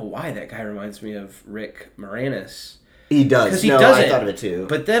 man, I don't know why that guy reminds me of Rick Moranis. He does. Because he No, doesn't. I thought of it too.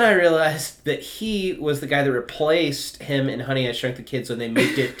 But then I realized that he was the guy that replaced him in Honey, I Shrunk the Kids when they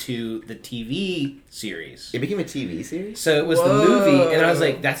moved it to the TV series. It became a TV series? So it was the movie, and I was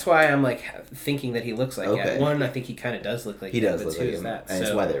like, that's why I'm like thinking that he looks like Okay. that. One, I think he kind of does look like He that, does but look two like is him. that. And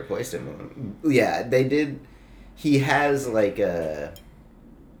that's So- why they replaced him. Yeah, they did. He has like a...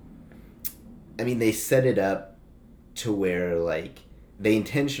 I mean, they set it up to where like... They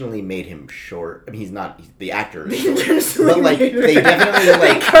intentionally made him short. I mean, the actor is short. But like, they definitely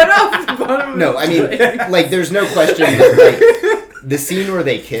like... cut off the bottom. No, of I his mean, leg. like, there's no question that, like, the scene where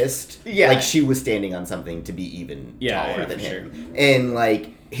they kissed, Yeah. like, she was standing on something to be even taller than for him. sure. And,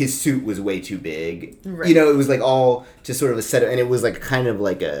 like, his suit was way too big. Right. You know, it was, like, all to sort of a set, and it was, like, kind of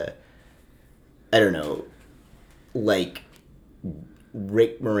like a, I don't know, like,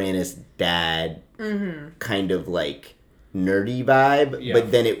 Rick Moranis' dad kind of, like, nerdy vibe, Yeah.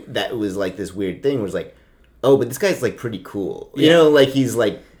 but then that was, like, this weird thing where it's like, oh, but this guy's, like, pretty cool. You Yeah. know, like, he's,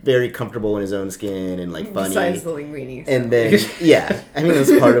 like, very comfortable in his own skin and, like, funny. Besides the linguini. And then, yeah, I mean,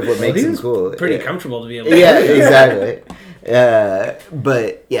 that's part of what makes he him was cool. pretty yeah. comfortable to be able to Yeah, exactly.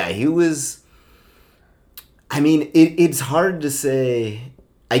 But, yeah, he was... I mean, it's hard to say...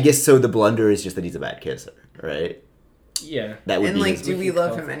 I guess so the blunder is just that he's a bad kisser, right? Yeah. That would And be like, his... do we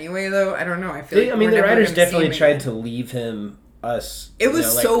love him anyway? Though I don't know. I feel like I mean, we're the never writers gonna definitely see him tried again. to leave him It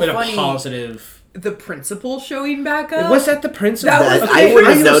was so in funny. a positive... The principal showing back up. Was that the principal? That was- I wouldn't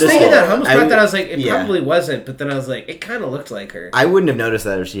have was noticed thinking it. that. I almost I thought would- that. I was like, it yeah. probably wasn't, but then I was like, it kind of looked like her. I wouldn't have noticed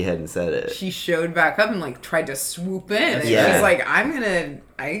that if she hadn't said it. She showed back up and like tried to swoop in. And Yeah. she's like, I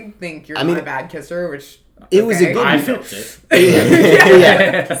think you're I mean, not a bad kisser, which It was a okay. good I move. felt it.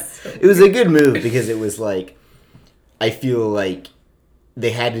 Yeah. It was a good move because it was like, I feel like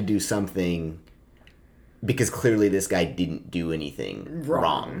they had to do something because clearly this guy didn't do anything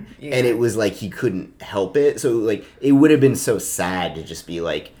wrong. Yeah. And it was like he couldn't help it. So like it would have been so sad to just be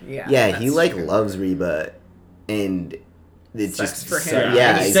like, Yeah, he that's like true. loves Reba and it Sucks just for him.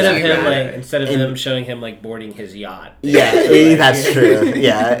 Yeah, instead exactly. of him instead of And- them showing him like boarding his yacht. Yeah, that's true.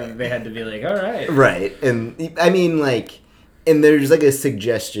 Yeah. They had to be like, all right. Right. And I mean, like, and there's like a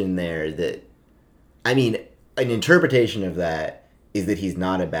suggestion there that, I mean, an interpretation of that is that he's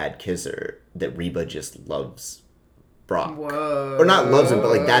not a bad kisser, that Reba just loves Brock. Whoa. Or not loves him, but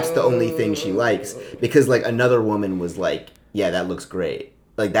like that's the only thing she likes. Because like another woman was like, yeah, that looks great.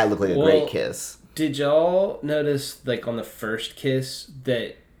 Like that looked like a Well, great kiss. Did y'all notice, like, on the first kiss,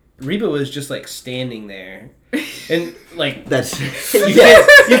 that Reba was just, like, standing there? And, like, That's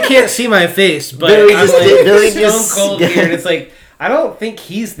you can't see my face, but Billy I'm, just like, did- Billy stone just- cold here, and it's like, I don't think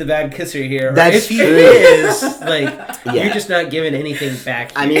he's the bad kisser here. Or That's if he true. is, like, Yeah. you're just not giving anything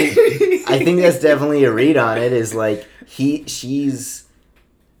back here. I mean, I think that's definitely a read on it. Is like she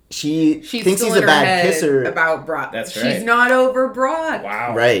She's thinks still he's in a her bad head kisser. about Brock. That's She's right. not over Brock.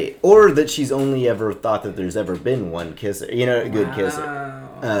 Wow. Right. Or that she's only ever thought that there's ever been one kisser. You know, a good kisser.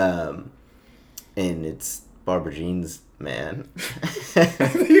 Wow. And it's Barbara Jean's man.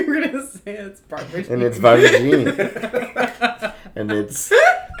 You were gonna say it's Barbara. And it's Barbara Jean. And it's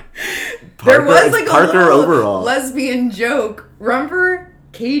Parker, There was like Parker a little overall. lesbian joke. Remember,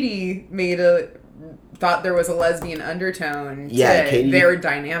 Katie thought there was a lesbian undertone to Yeah, Katie- their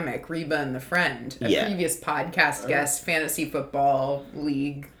dynamic, Reba and the friend, a Yeah. previous podcast guest, fantasy football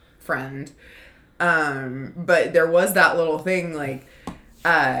league friend. But there was that little thing like,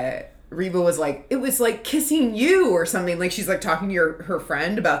 Reba was like, it was like kissing you or something. Like she's like talking to her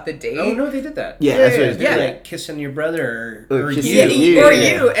friend about the date. Oh, no, they did that. Yeah, that's what yeah, it's yeah. Like, kissing your brother or kissing you. you. Or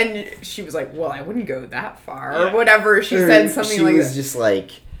Yeah. you. And she was like, well, I wouldn't go that far. Yeah. Or whatever. She Or said something she like was that. just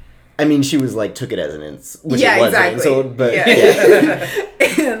like, I mean, she was like, took it as an which Yeah, it wasn't. exactly. So, but Yeah.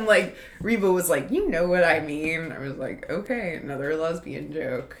 And like Reba was like, you know what I mean? I was like, okay, another lesbian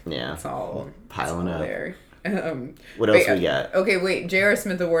joke. Yeah. It's all Piling it's all up. there. What else wait, we got? Okay, wait, J.R.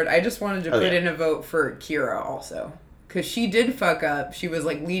 Smith Award. I just wanted to put Okay. in a vote for Kira also. Because she did fuck up. She was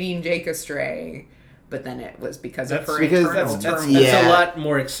like leading Jake astray. But then it was because of her because internal that's- turmoil. yeah. That's a lot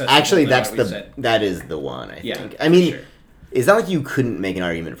more accessible. Actually, than that's what we the said. that is the one. I Yeah, think. I mean, for sure. it's not like you couldn't make an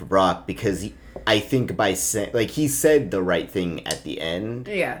argument for Brock because I think by saying like he said the right thing at the end.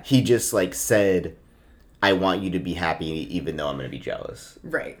 Yeah. He just like said, I want you to be happy even though I'm going to be jealous.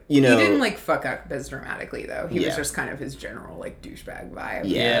 Right. You know, he didn't like fuck up as dramatically though. He was Yeah. just kind of his general like douchebag vibe.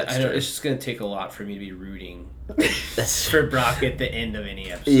 Yeah, I know. true. It's just gonna take a lot for me to be rooting That's for Brock at the end of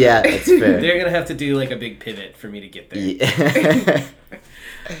any episode. Yeah, that's fair. They're gonna have to do like a big pivot for me to get there. Yeah.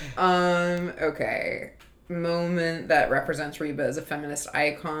 Okay. Moment that represents Reba as a feminist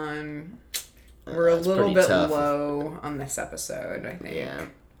icon. We're a That's little pretty bit tough. low on this episode, I think. Yeah.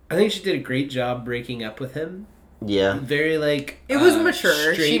 I think she did a great job breaking up with him. Yeah. Very like It was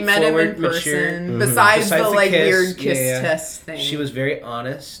mature. She met him in straightforward, mature. person. Besides the the like kiss, weird kiss yeah. test thing. She was very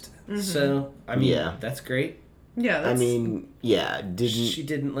honest. So I mean, Yeah. that's great. Yeah, that's, I mean, yeah, She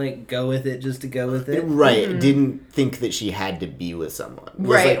didn't like go with it just to go with it. right, didn't think that she had to be with someone. Was,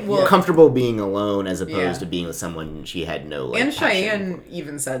 Right, like, well- comfortable being alone as opposed Yeah. to being with someone she had no, like, and passion Cheyenne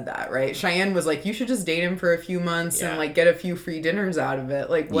even said that, right? Cheyenne was like, you should just date him for a few months Yeah. and like get a few free dinners out of it,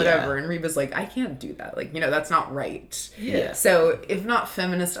 like whatever. Yeah. And Reba's like, I can't do that. Like, that's not right. Yeah. So if not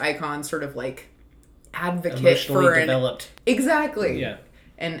feminist icon, sort of like advocate Emotionally for developed. exactly. Yeah.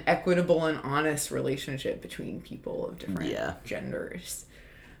 An equitable and honest relationship between people of different Yeah. genders.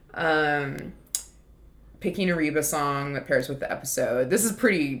 Picking a Reba song that pairs with the episode. This is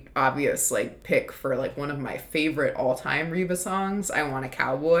pretty obvious, like, pick for, like, one of my favorite all-time Reba songs, I Want a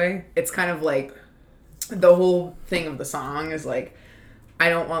Cowboy. It's kind of like, the whole thing of the song is, like, I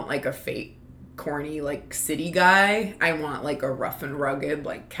don't want, like, a fake, corny, like, city guy. I want, like, a rough and rugged,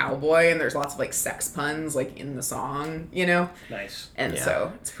 like, cowboy, and there's lots of, like, sex puns, like, in the song, Nice. And Yeah.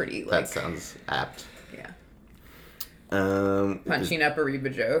 so, it's pretty, That like... sounds apt. Yeah. Punching up a Reba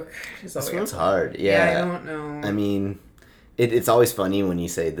joke. Is all This we one's got. hard. Yeah, Yeah. I don't know. I mean, it's always funny when you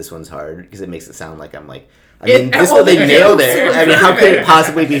say this one's hard because it makes it sound like I'm like, I It- mean, this well, one they the nailed jokes it. were I mean, how could it perfect.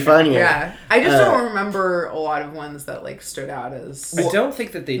 possibly be funnier? Yeah. I just Uh, don't remember a lot of ones that, like, stood out as... I don't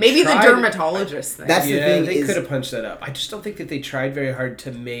think that they Maybe tried, the dermatologist thing. That's the Yeah, thing they is- could have punched that up. I just don't think that they tried very hard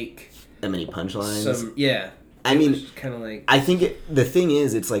to make That many punchlines. some. Yeah. I mean, kind of like. I think the thing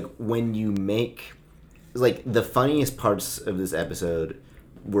is, it's like when you make, like, the funniest parts of this episode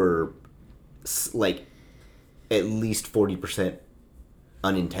were, like, at least 40%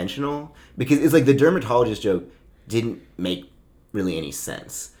 unintentional. Because it's like the dermatologist joke didn't make really any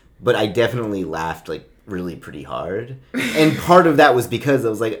sense. But I definitely laughed, like, really pretty hard. And part of that was because I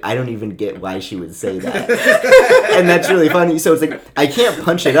was like, I don't even get why she would say that. And that's really funny. So it's like, I can't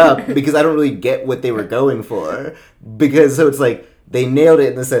punch it up because I don't really get what they were going for. Because, so it's like, they nailed it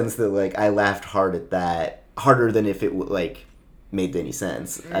in the sense that, like, I laughed hard at that. Harder than if it, like, made any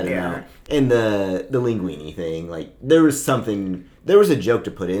sense. I don't know. And the linguini thing, like, there was a joke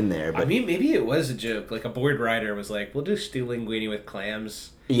to put in there. But I mean, maybe it was a joke. Like a bored writer was like, "We'll just do linguini with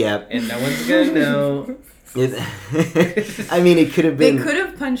clams," yeah. and no one's gonna know. I mean, it could have They been. could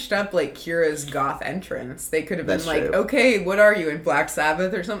have punched up, like, Kira's goth entrance. They could have been That's like, true. okay, what are you, in Black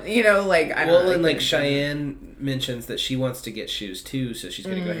Sabbath or something? Like, I don't know. Well, they and like could have done- Cheyenne mentions that she wants to get shoes too, so she's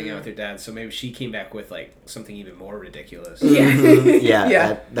gonna go hang out with her dad. So maybe she came back with like something even more ridiculous. Yeah. Yeah,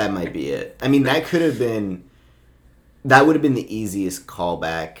 Yeah. That might be it. I mean, that could have been. That would have been the easiest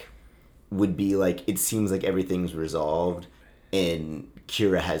callback. Would be like, it seems like everything's resolved, and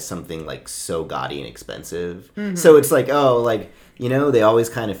Kira has something like so gaudy and expensive. So it's like, oh, like, they always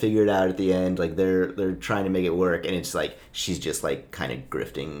kind of figure it out at the end. Like they're trying to make it work, and it's like she's just like kind of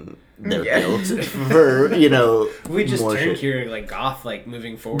grifting their Yeah. guilt for We just more turned shit. Kira like goth, like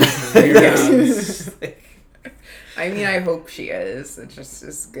moving forward. From here on. I mean, I hope she is. It just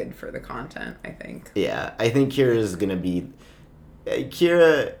is good for the content, I think. Yeah, I think Kira's gonna be.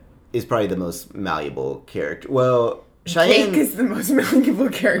 Kira is probably the most malleable character. Well, Cheyenne. Jake is the most malleable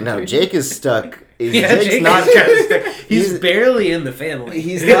character. No, Jake is stuck. Yeah, Jake's Jake not. is kind of stuck. He's he's- barely in the family.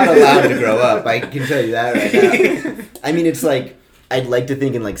 He's not allowed to grow up. I can tell you that right now. I mean, it's like I'd like to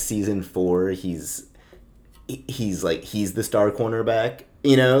think in like season 4, he's the star cornerback.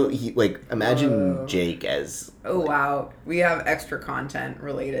 He like imagine Jake as. Oh, wow. We have extra content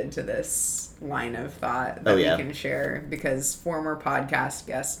related to this line of thought that Oh, yeah. we can share because former podcast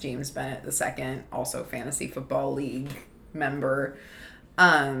guest James Bennett II, also Fantasy Football League member.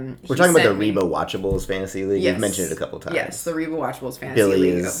 We're talking about the Reba Watchables Fantasy League. Yes. You've mentioned it a couple times. Yes, the Reba Watchables Fantasy Billy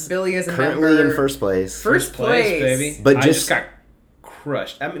League. is Billy is a currently member. in first place. First place. baby. But I just- got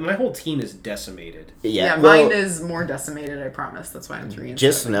crushed. I mean, my whole team is decimated. Yeah, well, mine is more decimated, I promise. That's why I'm 3 and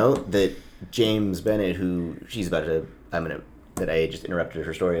Just 7. note that James Bennett, who that I just interrupted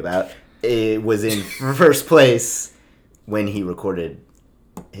her story about, was in first place when he recorded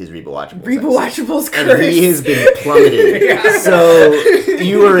his Reba Watchables. Reba episode. Watchables And curse. he has been plummeted. So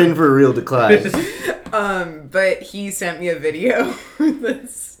you are in for a real decline. But he sent me a video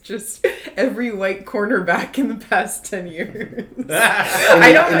that's just every white cornerback in the past 10 years.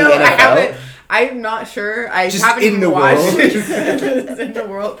 I don't know. I'm not sure. I Just haven't in even the watched world. it. In the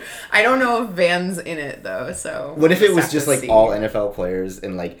world. I don't know if Van's in it though. So What if we'll it was have just to like see. all NFL players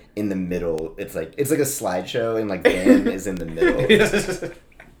and like in the middle, it's like a slideshow and like Van is in the middle.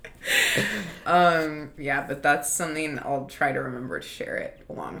 Yeah, but that's something I'll try to remember to share it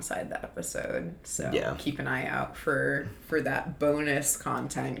alongside the episode. So Yeah. keep an eye out for that bonus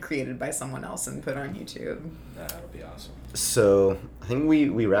content created by someone else and put on YouTube. That'll be awesome. So I think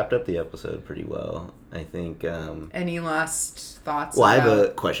we wrapped up the episode pretty well. I think. Any last thoughts? Well, I have about... a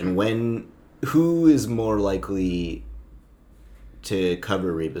question. Who is more likely to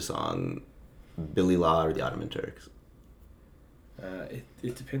cover Reba song, Billy Law or the Ottoman Turks?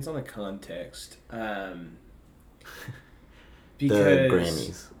 It depends on the context. The Because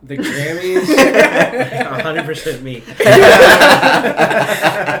Grammys. The Grammys, 100% me.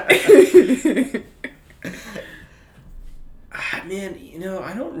 Man,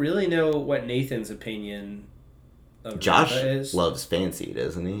 I don't really know what Nathan's opinion of Josh Reba is. loves fancy,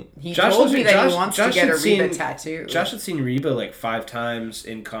 doesn't he? He Josh told has- me that Josh- he wants Josh to get a had Reba seen- tattoo. Josh had seen Reba like 5 times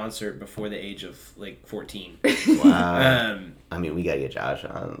in concert before the age of like 14. Wow. I mean, we gotta get Josh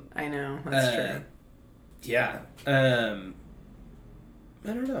on. I know, that's true. Yeah. I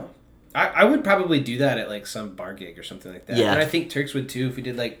don't know. I would probably do that at like some bar gig or something like that. Yeah. And I think Turks would too if we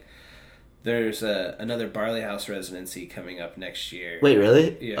did like. There's another Barley House residency coming up next year. Wait,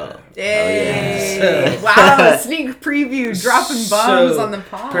 really? Yeah. Oh. Yay! yeah. Wow, sneak preview, dropping bombs on the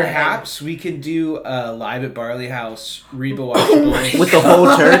pod. Perhaps we could do live at Barley House Reba watchable With the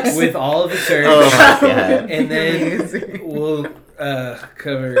whole Turks? with all of the Turks. Oh my god. And then Amazing. we'll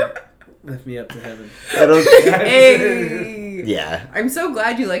cover Lift Me Up to Heaven. I don't. Hey! Yeah. I'm so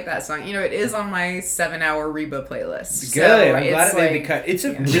glad you like that song. It is on my 7-hour Reba playlist. Good. So I'm glad it's it made the like- cut. It's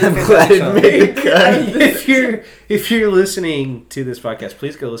a yeah. really I'm glad fantastic it song. made the cut. if you're listening to this podcast,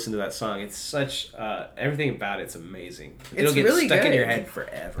 please go listen to that song. It's such everything about it's amazing. It'll It's get really stuck in good. your head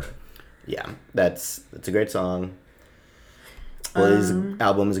forever. Yeah, that's a great song. Boy's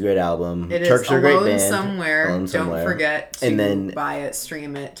album is a great album. It Turks is are a great Alone band. Somewhere. Alone Somewhere. Don't forget to And then buy it,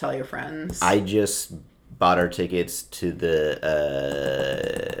 stream it, tell your friends. I just bought our tickets to the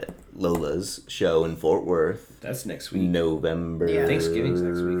Lola's show in Fort Worth. That's next week. November. Yeah. Thanksgiving's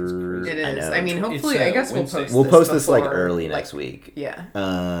next week. It's crazy. It is. I know. I mean, hopefully, It's, I guess we'll Wednesday. post We'll this post this like before, early like, next week. Yeah.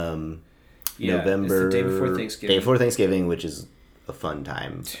 Yeah, November. it's the day before Thanksgiving. Day before Thanksgiving, which is a fun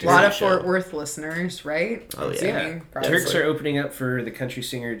time. A lot of show. Fort Worth listeners, right? Oh, yeah. Assuming, probably. Turks are opening up for the country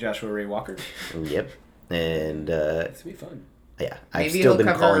singer Joshua Ray Walker. Yep. And It's gonna be fun. yeah, I've Maybe still he'll been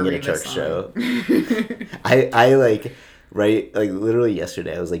cover calling it a Reba church song. show. I like right like literally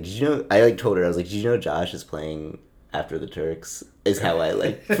yesterday I was like, did you know? I like told her I was like, did you know Josh is playing after the Turks? Is how I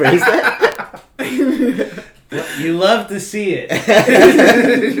like phrase that. You love to see it.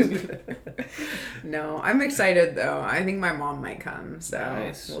 No, I'm excited though. I think my mom might come, so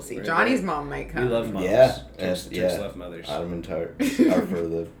Nice. we'll see. Very Johnny's good. mom might We come. love mothers. Yeah, Turks yeah. love mothers. Ottoman Turks are for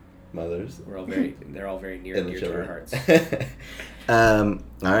the mothers. They're all very near And and the dear to our children.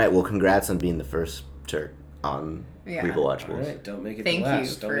 hearts. All right. Well, congrats on being the first Turk on Yeah. Reba All Watchables. right, don't make it Thank the you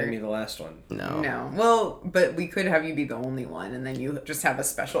last. Don't for- make me the last one. No. No, well, but we could have you be the only one, and then you just have a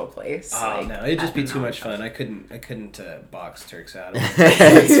special place. Oh like, no, it'd just at be the too much non-show. fun. I couldn't box Turks out. That's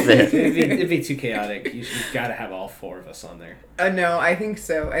fair. It'd be too chaotic. You've got to have all 4 of us on there. No, I think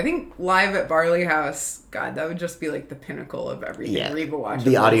so. I think live at Barley House, God, that would just be like the pinnacle of everything. Yeah. Reba watches.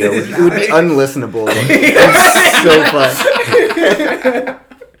 The audio it would be unlistenable. It's so fun.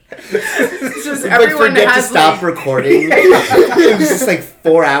 It's just Like everyone forget to has stop like, recording. It's just like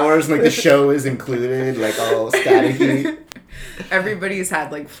 4 hours, and like the show is included, like all staticky. everybody's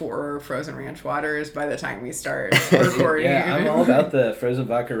had like 4 frozen ranch waters by the time we start recording. Yeah, I'm all about the frozen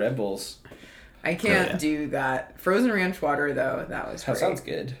vodka Red Bulls. I can't Oh, yeah. do that. Frozen ranch water though, that was That great. sounds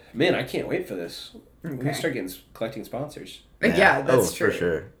good. Man, I can't wait for this. We're Okay. gonna start collecting sponsors. Yeah, that's oh, true. for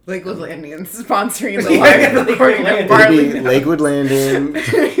sure. Lakewood Landing sponsoring the live recording of Landing. Barley It'd be Lakewood Landing,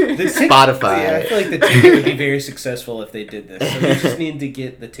 Spotify. Yeah, I feel like the ticket would be very successful if they did this. So we just need to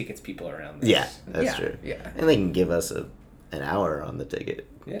get the tickets people around this. Yeah, that's Yeah, true. yeah. And they can give us an hour on the ticket,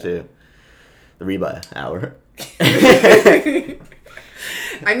 Yeah. too. The Reba hour.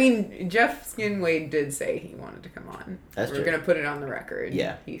 I mean, Jeff Skinwade did say he wanted to come on. That's We're true. gonna put it on the record.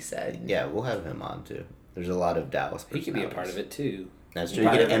 Yeah. He said. Yeah, we'll have him on, too. There's a lot of Dallas He could be a personalities. part of it too. That's true. You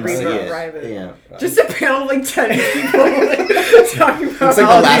get an MC Reba it. Private. Yeah. Just a panel of like 10 people talking about It's like the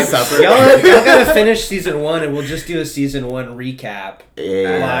Last Supper. Y'all gotta finish season 1, and we'll just do a season 1 recap live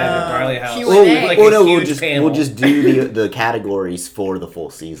at Barley House. Q&A. Like Well, no, a huge panel. we'll just do the categories for the full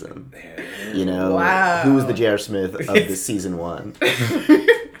season. You know, Wow. who was the J.R. Smith of the season 1?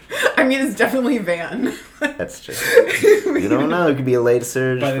 I mean, it's definitely Van. That's true. You don't know. It could be a late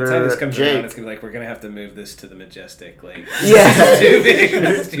surge By the for time this comes Jake. around, it's gonna be like, we're gonna have to move this to the Majestic. Like, Yeah. it's too big.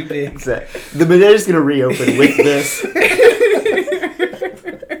 It's too big. The Majestic's going to reopen with this.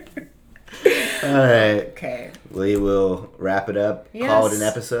 All right. Okay. We will wrap it up. Call it an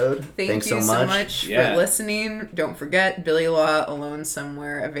episode. Thanks so much. for listening. Don't forget, Billy Law, Alone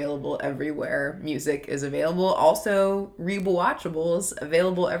Somewhere, available everywhere music is available. Also, Reba Watchables,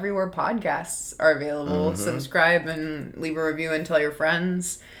 available everywhere podcasts are available. Subscribe and leave a review and tell your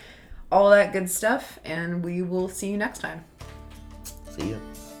friends. All that good stuff. And we will see you next time. See ya.